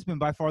 And he has been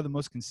by far the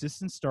most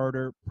consistent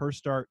starter per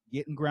start,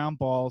 getting ground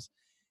balls.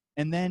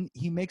 And then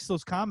he makes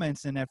those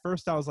comments, and at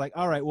first I was like,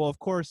 all right, well, of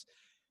course,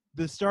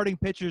 the starting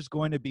pitcher is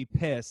going to be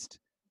pissed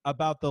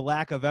about the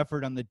lack of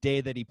effort on the day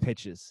that he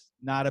pitches.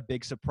 Not a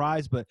big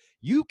surprise, but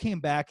you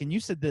came back and you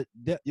said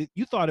that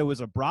you thought it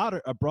was a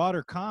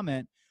broader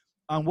comment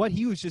on what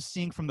he was just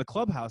seeing from the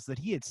clubhouse, that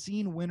he had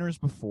seen winners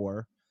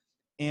before,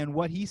 and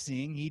what he's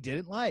seeing he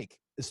didn't like,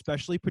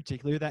 especially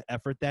particularly that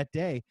effort that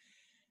day.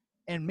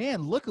 And,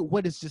 man, look at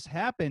what has just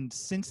happened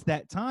since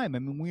that time. I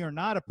mean, we are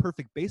not a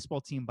perfect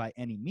baseball team by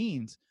any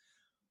means,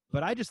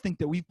 but I just think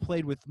that we've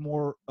played with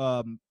more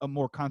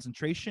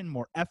concentration,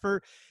 more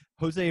effort.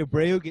 Jose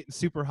Abreu getting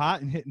super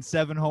hot and hitting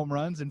 7 home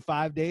runs in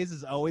 5 days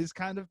is always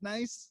kind of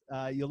nice.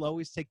 You'll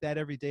always take that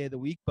every day of the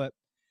week. But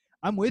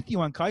I'm with you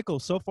on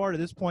Keuchel. So far to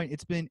this point,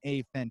 it's been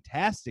a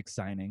fantastic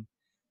signing.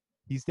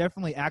 He's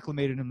definitely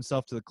acclimated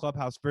himself to the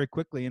clubhouse very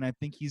quickly, and I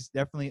think he's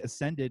definitely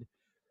ascended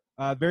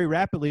very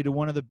rapidly to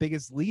one of the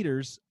biggest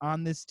leaders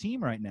on this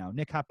team right now.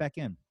 Nick, hop back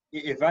in.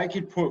 If I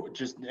could put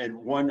just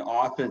one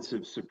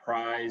offensive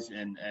surprise,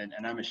 and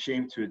I'm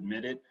ashamed to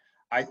admit it,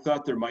 I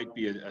thought there might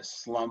be a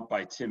slump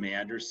by Tim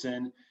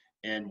Anderson,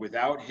 and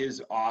without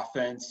his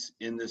offense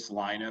in this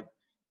lineup,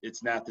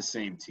 it's not the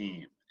same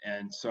team.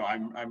 And so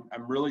I'm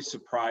really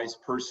surprised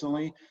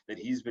personally that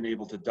he's been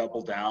able to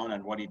double down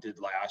on what he did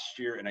last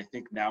year. And I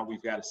think now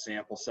we've got a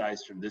sample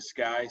size from this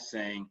guy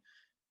saying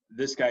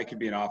this guy could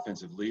be an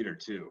offensive leader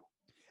too.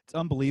 It's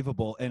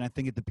unbelievable. And I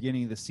think at the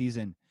beginning of the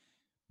season,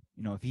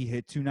 you know, if he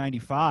hit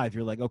 295,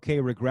 you're like, okay,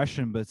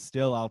 regression, but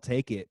still I'll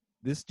take it.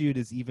 This dude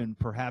is even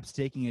perhaps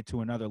taking it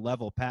to another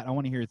level. Pat, I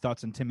want to hear your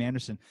thoughts on Tim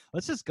Anderson.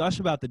 Let's just gush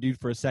about the dude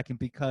for a second,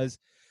 because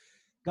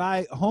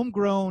guy,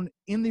 homegrown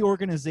in the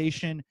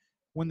organization.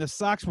 When the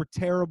Sox were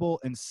terrible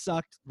and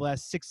sucked the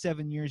last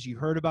 6-7 years, you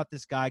heard about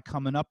this guy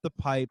coming up the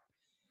pipe.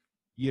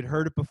 You'd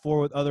heard it before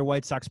with other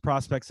White Sox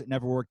prospects that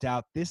never worked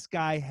out. This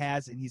guy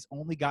has, and he's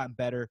only gotten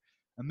better.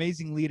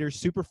 Amazing leader,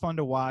 super fun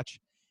to watch.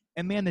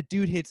 And, man, the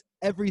dude hits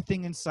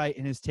everything in sight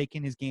and has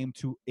taken his game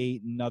to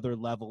another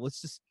level.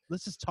 Let's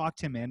just talk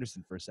Tim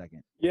Anderson for a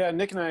second. Yeah,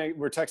 Nick and I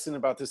were texting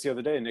about this the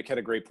other day, and Nick had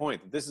a great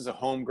point. This is a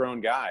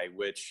homegrown guy,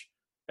 which,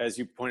 as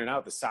you pointed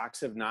out, the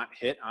Sox have not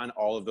hit on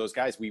all of those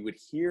guys. We would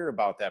hear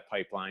about that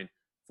pipeline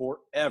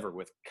forever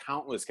with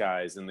countless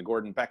guys and the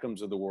Gordon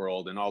Beckhams of the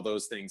world and all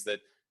those things that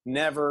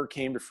never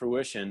came to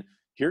fruition.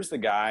 Here's the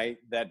guy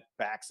that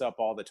backs up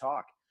all the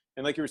talk.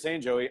 And like you were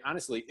saying, Joey,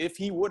 honestly, if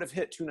he would have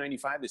hit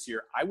 295 this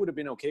year, I would have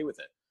been okay with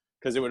it,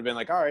 because it would have been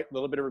like, all right, a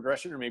little bit of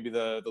regression, or maybe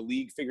the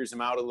league figures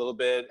him out a little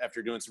bit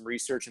after doing some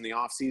research in the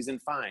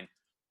offseason. Fine.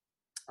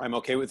 I'm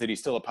okay with it. He's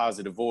still a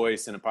positive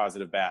voice and a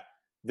positive bat.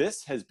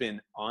 This has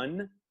been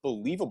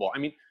unbelievable. I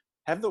mean,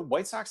 have the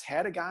White Sox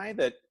had a guy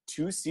that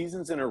 2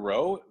 seasons in a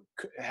row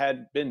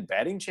had been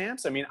batting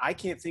champs? I mean, I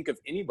can't think of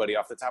anybody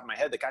off the top of my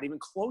head that got even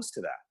close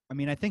to that. I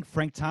mean, I think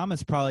Frank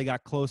Thomas probably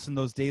got close in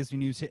those days when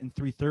he was hitting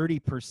 330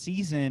 per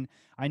season.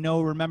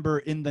 Remember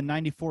in the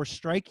 94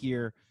 strike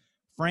year,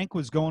 Frank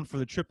was going for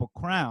the Triple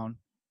Crown.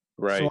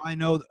 Right. So I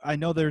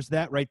know there's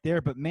that right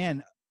there. But,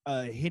 man,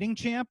 hitting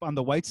champ on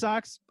the White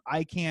Sox,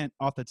 I can't,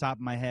 off the top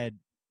of my head,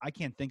 I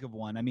can't think of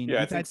one. I mean,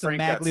 we've had some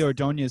Magglio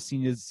Ordonez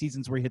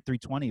seasons where he hit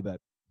 320, but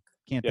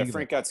can't think of it.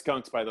 Frank got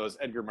skunked by those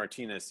Edgar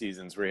Martinez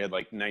seasons where he had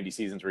like 90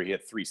 seasons where he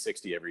hit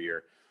 360 every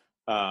year.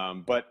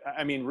 But,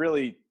 I mean,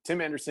 really, Tim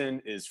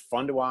Anderson is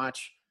fun to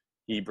watch.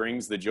 He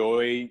brings the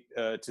joy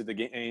to the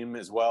game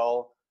as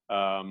well.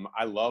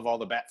 I love all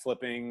the bat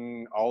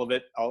flipping, all of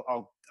it.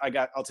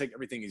 I'll take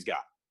everything he's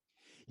got.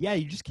 Yeah,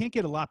 you just can't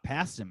get a lot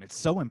past him. It's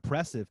so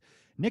impressive.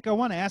 Nick, I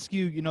want to ask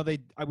you,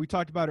 we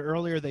talked about it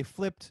earlier. They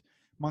flipped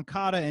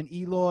Moncada and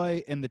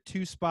Eloy in the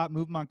 2 spot,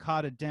 moved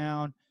Moncada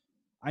down.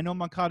 I know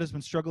Moncada's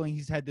been struggling.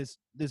 He's had this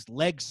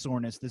leg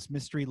soreness, this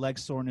mystery leg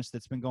soreness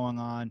that's been going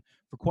on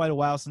for quite a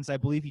while, since I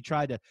believe he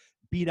tried to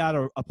beat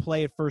out a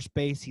play at first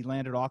base. He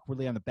landed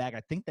awkwardly on the bag.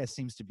 I think that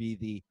seems to be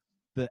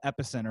the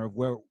epicenter of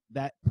where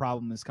that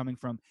problem is coming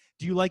from.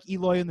 Do you like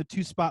Eloy in the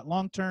 2 spot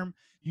long term?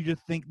 You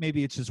just think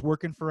maybe it's just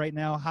working for right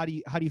now? How do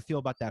you feel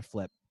about that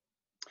flip?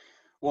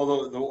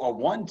 Well, the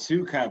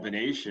 1-2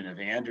 combination of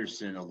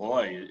Anderson and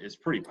Eloy is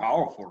pretty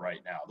powerful right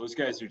now. Those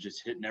guys are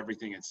just hitting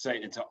everything in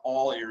sight into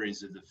all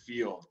areas of the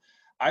field.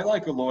 I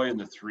like Eloy in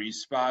the 3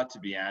 spot, to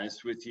be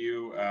honest with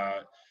you.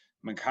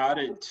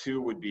 Moncada 2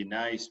 would be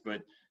nice,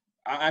 but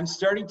I'm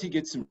starting to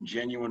get some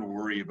genuine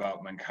worry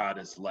about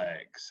Moncada's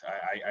legs.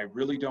 I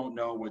really don't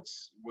know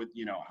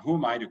who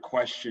am I to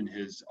question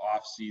his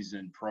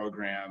off-season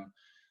program,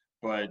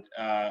 but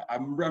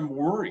I'm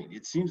worried.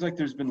 It seems like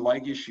there's been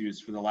leg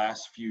issues for the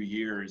last few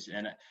years,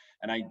 and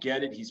I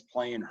get it. He's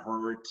playing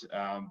hurt,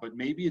 but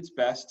maybe it's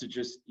best to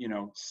just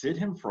sit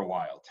him for a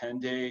while.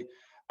 10-day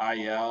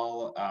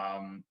IL.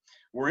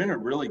 We're in a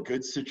really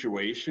good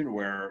situation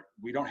where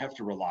we don't have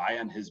to rely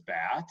on his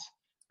bat.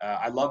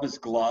 I love his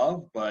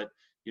glove, but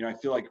I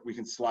feel like we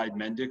can slide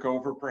Mendick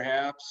over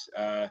perhaps.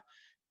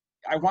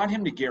 I want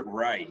him to get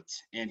right,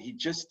 and he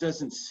just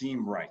doesn't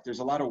seem right. There's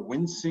a lot of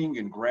wincing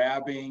and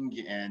grabbing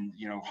and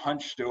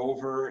hunched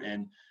over,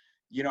 and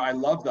I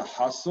love the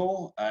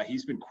hustle.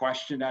 He's been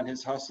questioned on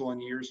his hustle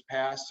in years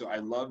past, so I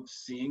love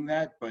seeing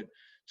that. But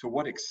to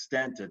what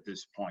extent at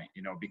this point?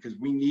 Because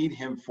we need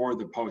him for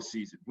the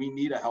postseason. We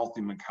need a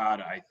healthy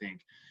Moncada, I think,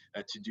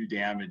 to do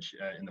damage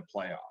in the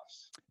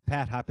playoffs.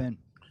 Pat, hop in.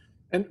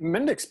 And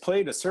Mendick's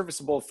played a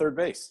serviceable third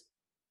base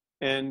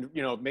and,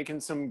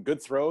 making some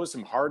good throws,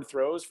 some hard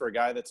throws for a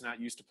guy that's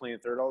not used to playing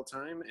third all the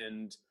time.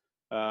 And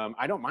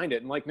I don't mind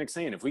it. And like Nick's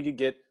saying, if we could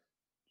get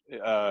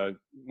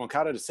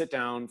Moncada to sit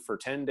down for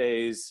 10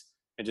 days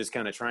and just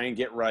kind of try and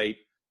get right,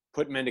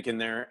 put Mendick in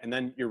there, and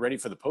then you're ready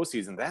for the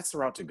postseason, that's the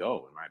route to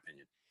go, in my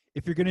opinion.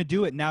 If you're going to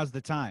do it, now's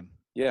the time.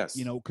 Yes.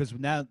 Because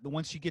now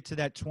once you get to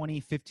that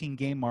 20-15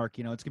 game mark,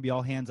 it's going to be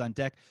all hands on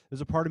deck. There's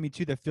a part of me,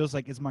 too, that feels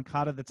like, is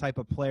Moncada the type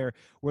of player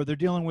where they're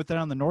dealing with it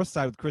on the north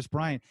side with Chris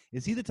Bryant?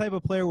 Is he the type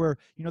of player where,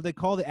 they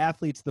call the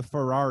athletes the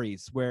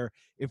Ferraris, where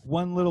if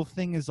one little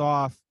thing is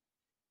off,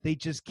 they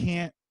just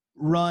can't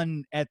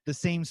run at the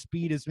same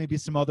speed as maybe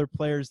some other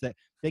players, that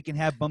they can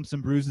have bumps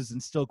and bruises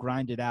and still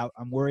grind it out?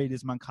 I'm worried,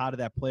 is Moncada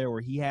that player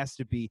where he has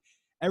to be,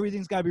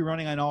 everything's got to be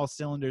running on all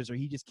cylinders, or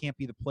he just can't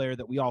be the player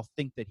that we all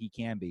think that he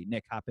can be?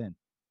 Nick, hop in.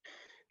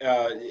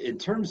 In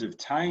terms of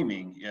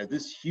timing,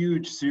 this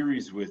huge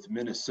series with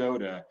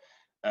Minnesota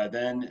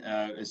then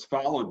is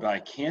followed by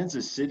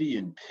Kansas City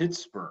and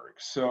Pittsburgh.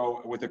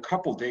 So with a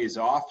couple days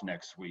off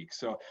next week.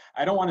 So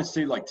I don't want to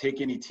say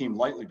take any team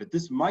lightly, but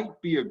this might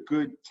be a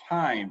good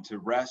time to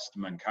rest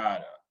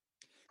Moncada.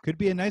 Could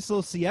be a nice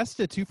little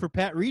siesta, too, for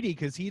Pat Reedy,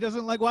 because he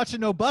doesn't like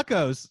watching no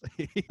Buccos.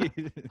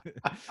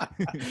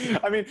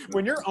 I mean,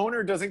 when your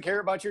owner doesn't care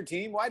about your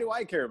team, why do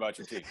I care about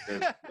your team?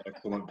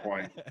 Excellent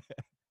point.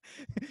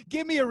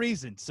 Give me a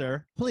reason,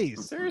 sir,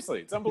 please.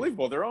 Seriously, it's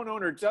unbelievable. Their own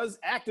owner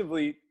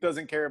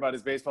doesn't care about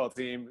his baseball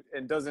team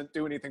and doesn't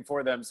do anything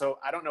for them. So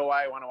I don't know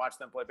why I want to watch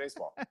them play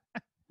baseball.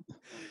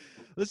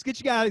 Let's get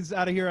you guys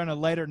out of here on a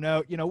lighter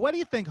note. What do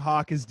you think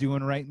Hawk is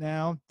doing right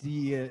now?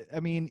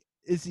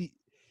 Is he?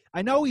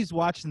 I know he's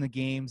watching the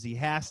games. He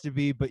has to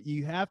be, but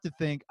you have to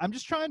think. I'm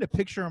just trying to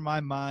picture in my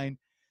mind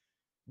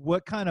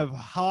what kind of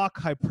Hawk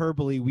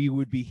hyperbole we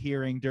would be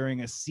hearing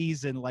during a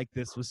season like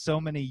this with so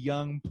many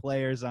young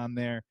players on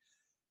there.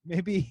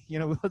 Maybe,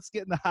 let's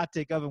get in the hot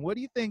take oven. What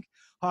do you think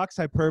Hawk's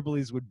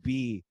hyperboles would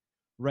be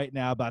right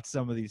now about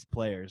some of these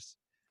players?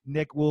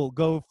 Nick, we'll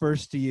go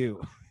first to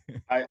you.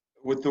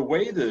 With the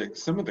way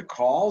some of the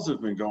calls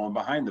have been going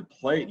behind the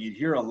plate, you'd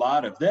hear a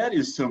lot of, that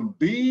is some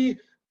BS,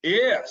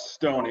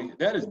 Stoney.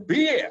 That is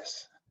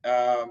BS.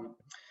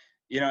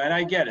 And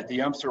I get it.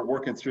 The umps are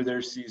working through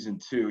their season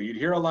too. You'd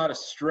hear a lot of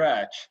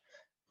stretch.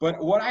 But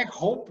what I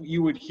hope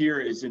you would hear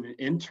is an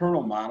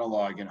internal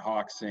monologue in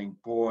Hawks saying,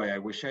 boy, I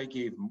wish I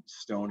gave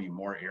Stoney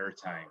more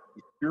airtime.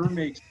 It sure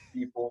makes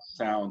people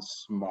sound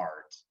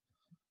smart.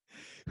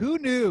 Who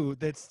knew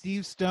that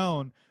Steve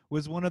Stone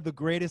was one of the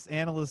greatest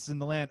analysts in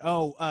the land?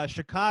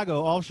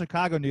 Chicago, all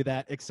Chicago knew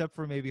that, except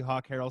for maybe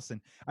Hawk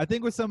Harrelson. I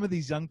think with some of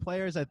these young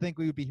players, I think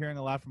we would be hearing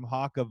a lot from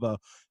Hawk of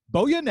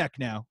bow your neck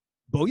now.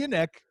 Bow your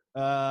neck.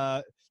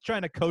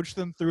 Trying to coach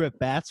them through at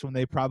bats when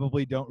they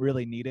probably don't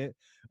really need it,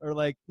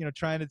 or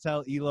trying to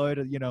tell Eloy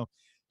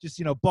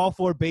to ball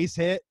four, base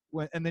hit,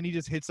 and then he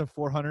just hits a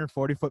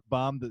 440-foot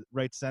bomb to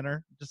right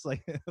center, just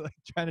like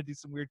trying to do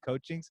some weird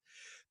coachings.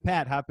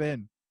 Pat, hop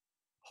in.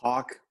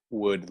 Hawk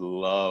would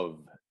love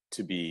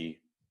to be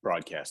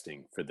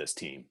broadcasting for this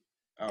team.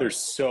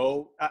 It's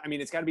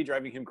got to be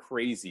driving him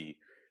crazy.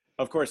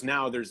 Of course,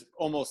 now there's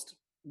almost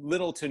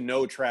little to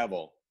no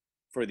travel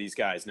for these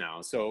guys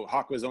now. So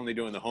Hawk was only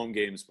doing the home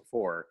games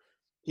before.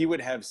 He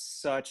would have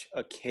such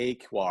a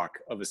cakewalk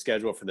of a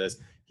schedule for this.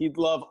 He'd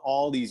love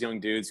all these young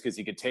dudes because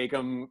he could take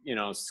them,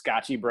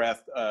 scotchy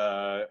breath,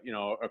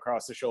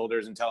 across the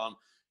shoulders and tell them,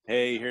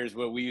 hey, here's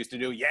what we used to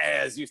do.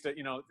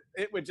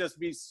 It would just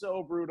be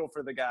so brutal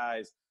for the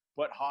guys.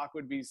 But Hawk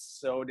would be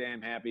so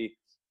damn happy.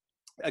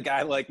 A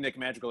guy like Nick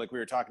Madrigal, like we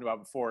were talking about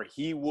before,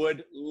 he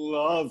would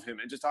love him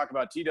and just talk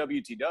about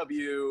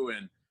TW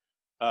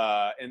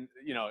and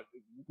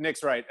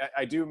Nick's right.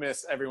 I do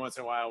miss every once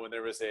in a while when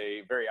there was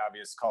a very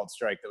obvious called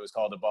strike that was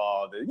called a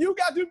ball. You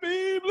got to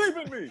believe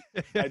in me.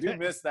 I do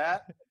miss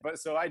that. But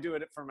so I do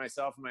it for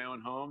myself in my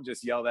own home,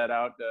 just yell that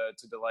out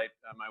to delight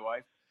my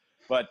wife.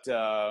 But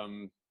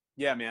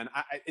yeah, man,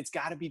 it's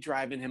got to be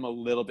driving him a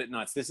little bit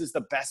nuts. This is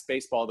the best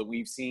baseball that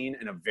we've seen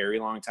in a very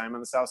long time on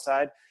the South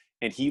Side.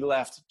 and he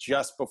left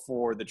just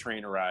before the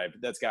train arrived.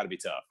 That's got to be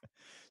tough.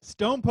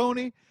 Stone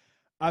Pony,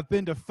 I've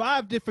been to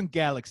 5 different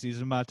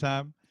galaxies in my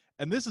time,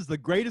 and this is the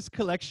greatest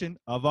collection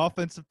of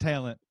offensive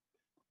talent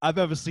I've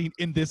ever seen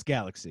in this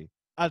galaxy.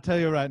 I'll tell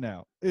you right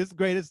now, it's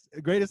greatest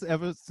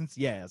ever since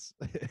Yaz.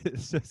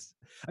 It's just,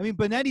 I mean,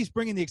 Benetti's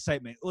bringing the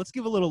excitement. Let's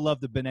give a little love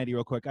to Benetti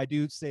real quick. I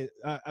do say,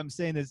 I'm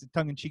saying this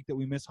tongue in cheek that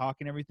we miss Hawk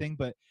and everything,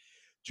 but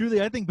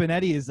truly, I think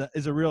Benetti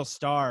is a real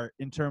star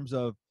in terms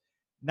of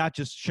not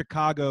just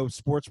Chicago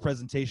sports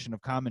presentation of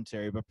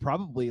commentary, but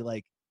probably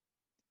like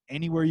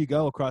anywhere you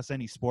go across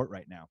any sport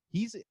right now.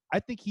 I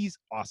think he's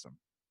awesome.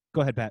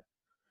 Go ahead, Pat.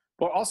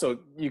 Well, also,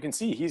 you can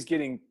see he's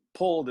getting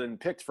pulled and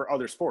picked for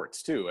other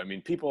sports too. I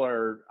mean, people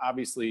are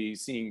obviously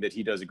seeing that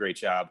he does a great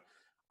job.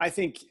 I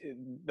think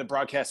the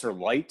broadcasts are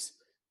light.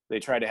 They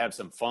try to have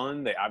some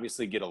fun. They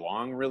obviously get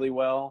along really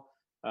well.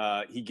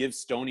 He gives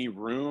Stoney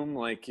room,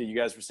 like you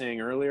guys were saying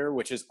earlier,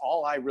 which is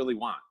all I really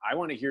want. I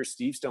want to hear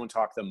Steve Stone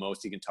talk the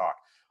most he can talk.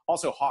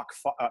 Also, Hawk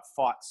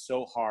fought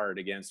so hard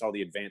against all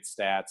the advanced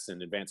stats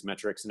and advanced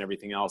metrics and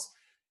everything else.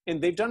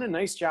 And they've done a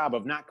nice job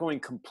of not going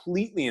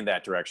completely in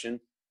that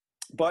direction,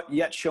 but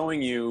yet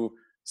showing you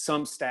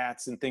some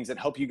stats and things that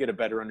help you get a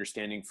better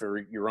understanding for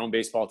your own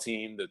baseball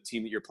team, the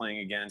team that you're playing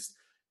against.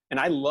 And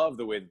I love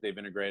the way that they've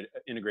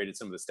integrated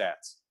some of the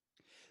stats.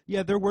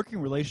 Yeah, their working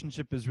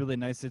relationship is really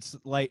nice. It's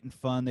light and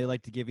fun. They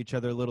like to give each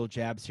other little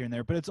jabs here and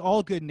there, but it's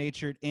all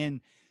good-natured. And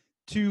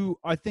to,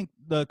 I think,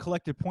 the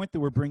collective point that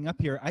we're bringing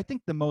up here, I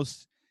think the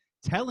most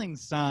telling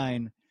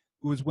sign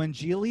was when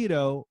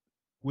Giolito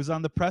was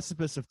on the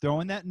precipice of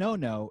throwing that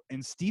no-no,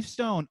 and Steve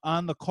Stone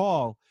on the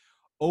call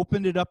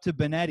opened it up to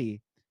Benetti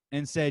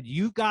and said,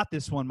 "You've got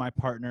this one, my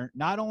partner,"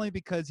 not only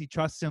because he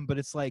trusts him, but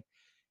it's like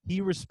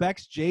he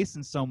respects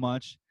Jason so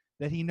much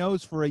that he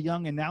knows for a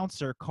young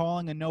announcer,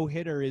 calling a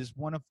no-hitter is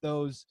one of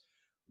those,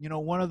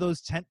 one of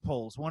those tent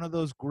poles, one of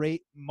those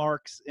great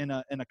marks in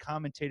a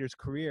commentator's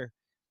career.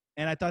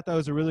 And I thought that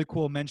was a really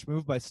cool mensch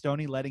move by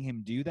Stoney, letting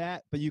him do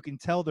that. But you can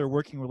tell their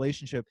working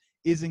relationship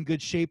is in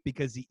good shape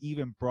because he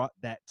even brought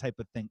that type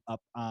of thing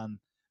up on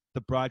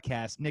the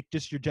broadcast. Nick,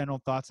 just your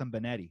general thoughts on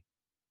Benetti.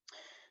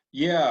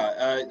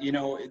 Yeah,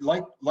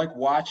 like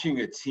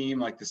watching a team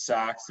like the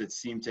Sox that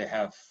seem to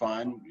have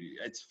fun.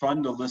 It's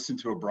fun to listen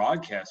to a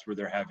broadcast where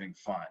they're having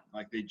fun.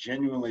 Like they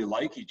genuinely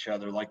like each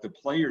other. Like the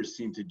players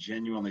seem to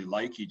genuinely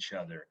like each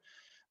other.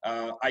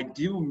 I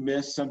do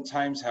miss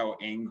sometimes how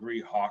angry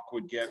Hawk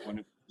would get when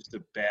it was just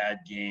a bad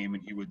game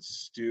and he would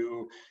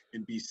stew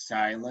and be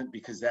silent,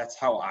 because that's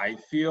how I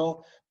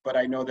feel. But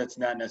I know that's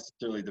not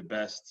necessarily the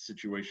best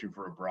situation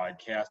for a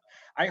broadcast.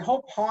 I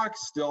hope Hawk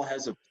still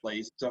has a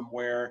place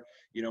somewhere,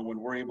 when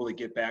we're able to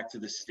get back to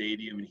the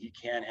stadium and he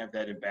can have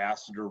that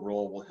ambassador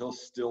role. Well, he'll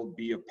still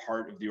be a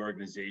part of the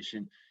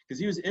organization because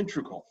he was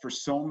integral for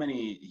so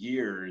many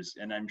years.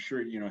 And I'm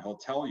sure, he'll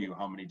tell you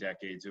how many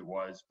decades it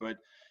was. But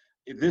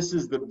this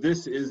is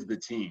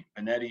the team.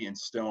 Benetti and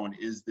Stone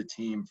is the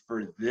team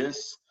for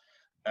this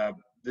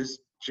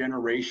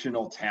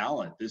generational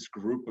talent, this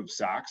group of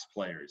Sox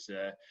players.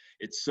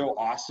 It's so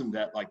awesome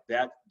that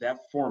that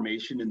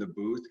formation in the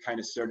booth kind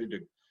of started to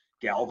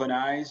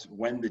galvanize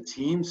when the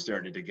team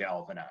started to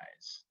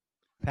galvanize.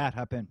 Pat,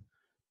 hop in.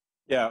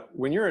 Yeah,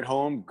 when you're at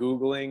home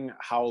Googling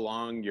how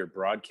long your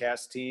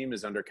broadcast team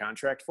is under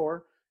contract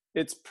for,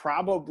 it's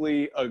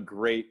probably a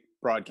great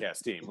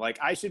broadcast team. Like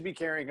I should be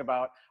caring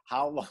about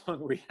how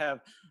long we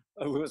have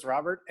Luis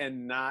Robert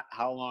and not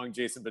how long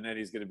Jason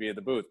Benetti is going to be in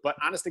the booth. But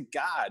honest to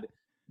God,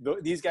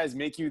 these guys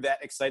make you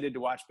that excited to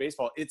watch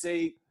baseball. It's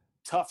a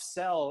tough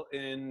sell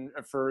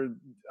for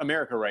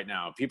America right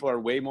now. People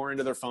are way more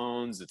into their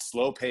phones. It's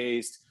slow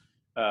paced.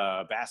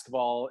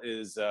 Basketball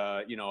is,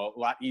 a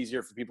lot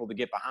easier for people to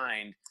get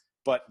behind.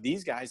 But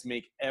these guys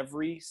make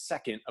every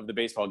second of the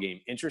baseball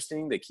game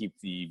interesting. They keep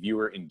the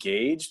viewer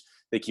engaged.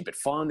 They keep it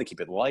fun. They keep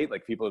it light,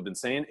 like people have been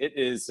saying. It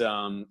is,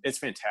 it's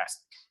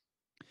fantastic.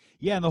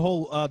 Yeah, and the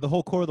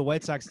whole core of the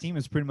White Sox team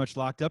is pretty much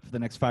locked up for the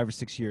next 5 or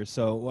 6 years.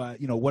 So,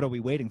 what are we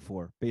waiting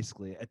for,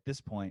 basically, at this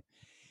point?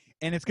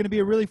 And it's going to be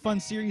a really fun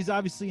series,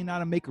 obviously,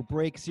 not a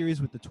make-or-break series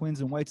with the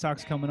Twins and White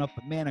Sox coming up.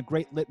 But, man, a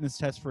great litmus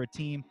test for a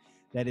team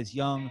that is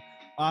young,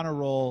 on a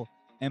roll,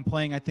 and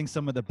playing, I think,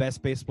 some of the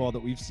best baseball that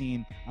we've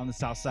seen on the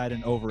South Side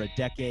in over a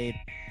decade.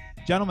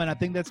 Gentlemen, I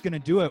think that's going to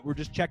do it. We're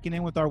just checking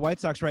in with our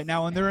White Sox right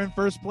now, and they're in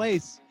first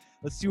place.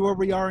 Let's see where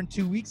we are in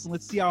 2 weeks, and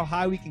let's see how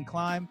high we can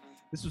climb.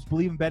 This was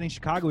Believe in Betting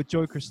Chicago with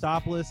Joey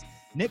Christopoulos.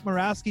 Nick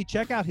Morawski,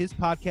 check out his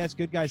podcast,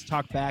 Good Guys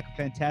Talk Back,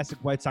 fantastic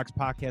White Sox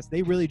podcast.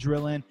 They really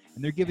drill in,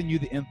 and they're giving you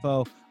the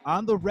info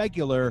on the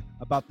regular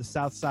about the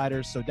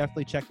Southsiders, so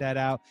definitely check that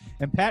out.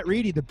 And Pat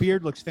Reedy, the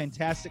beard looks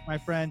fantastic, my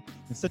friend.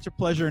 It's such a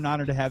pleasure and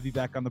honor to have you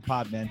back on the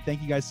pod, man.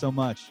 Thank you guys so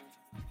much.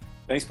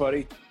 Thanks,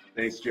 buddy.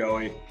 Thanks,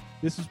 Joey.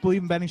 This was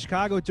Believe in Betting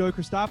Chicago with Joey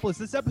Christopoulos.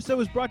 This episode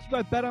was brought to you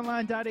by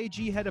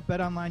BetOnline.ag. Head to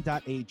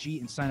BetOnline.ag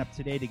and sign up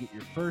today to get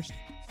your first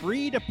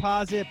free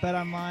deposit.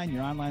 BetOnline,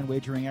 your online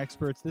wagering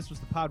experts. This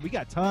was the pod. We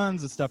got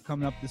tons of stuff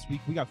coming up this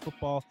week. We got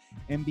football,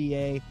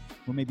 NBA.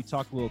 We'll maybe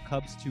talk a little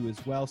Cubs too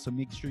as well. So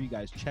make sure you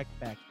guys check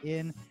back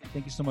in.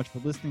 Thank you so much for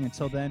listening.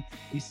 Until then,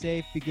 be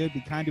safe, be good,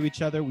 be kind to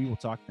each other. We will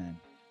talk then.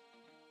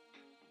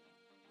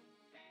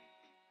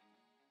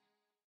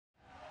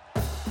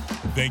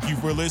 Thank you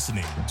for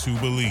listening to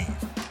Believe.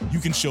 You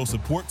can show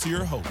support to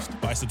your host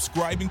by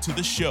subscribing to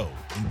the show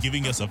and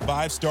giving us a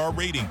 5-star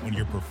rating on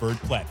your preferred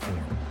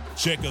platform.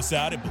 Check us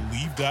out at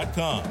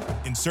Believe.com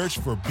and search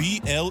for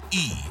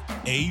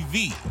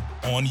BLEAV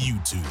on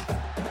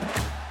YouTube.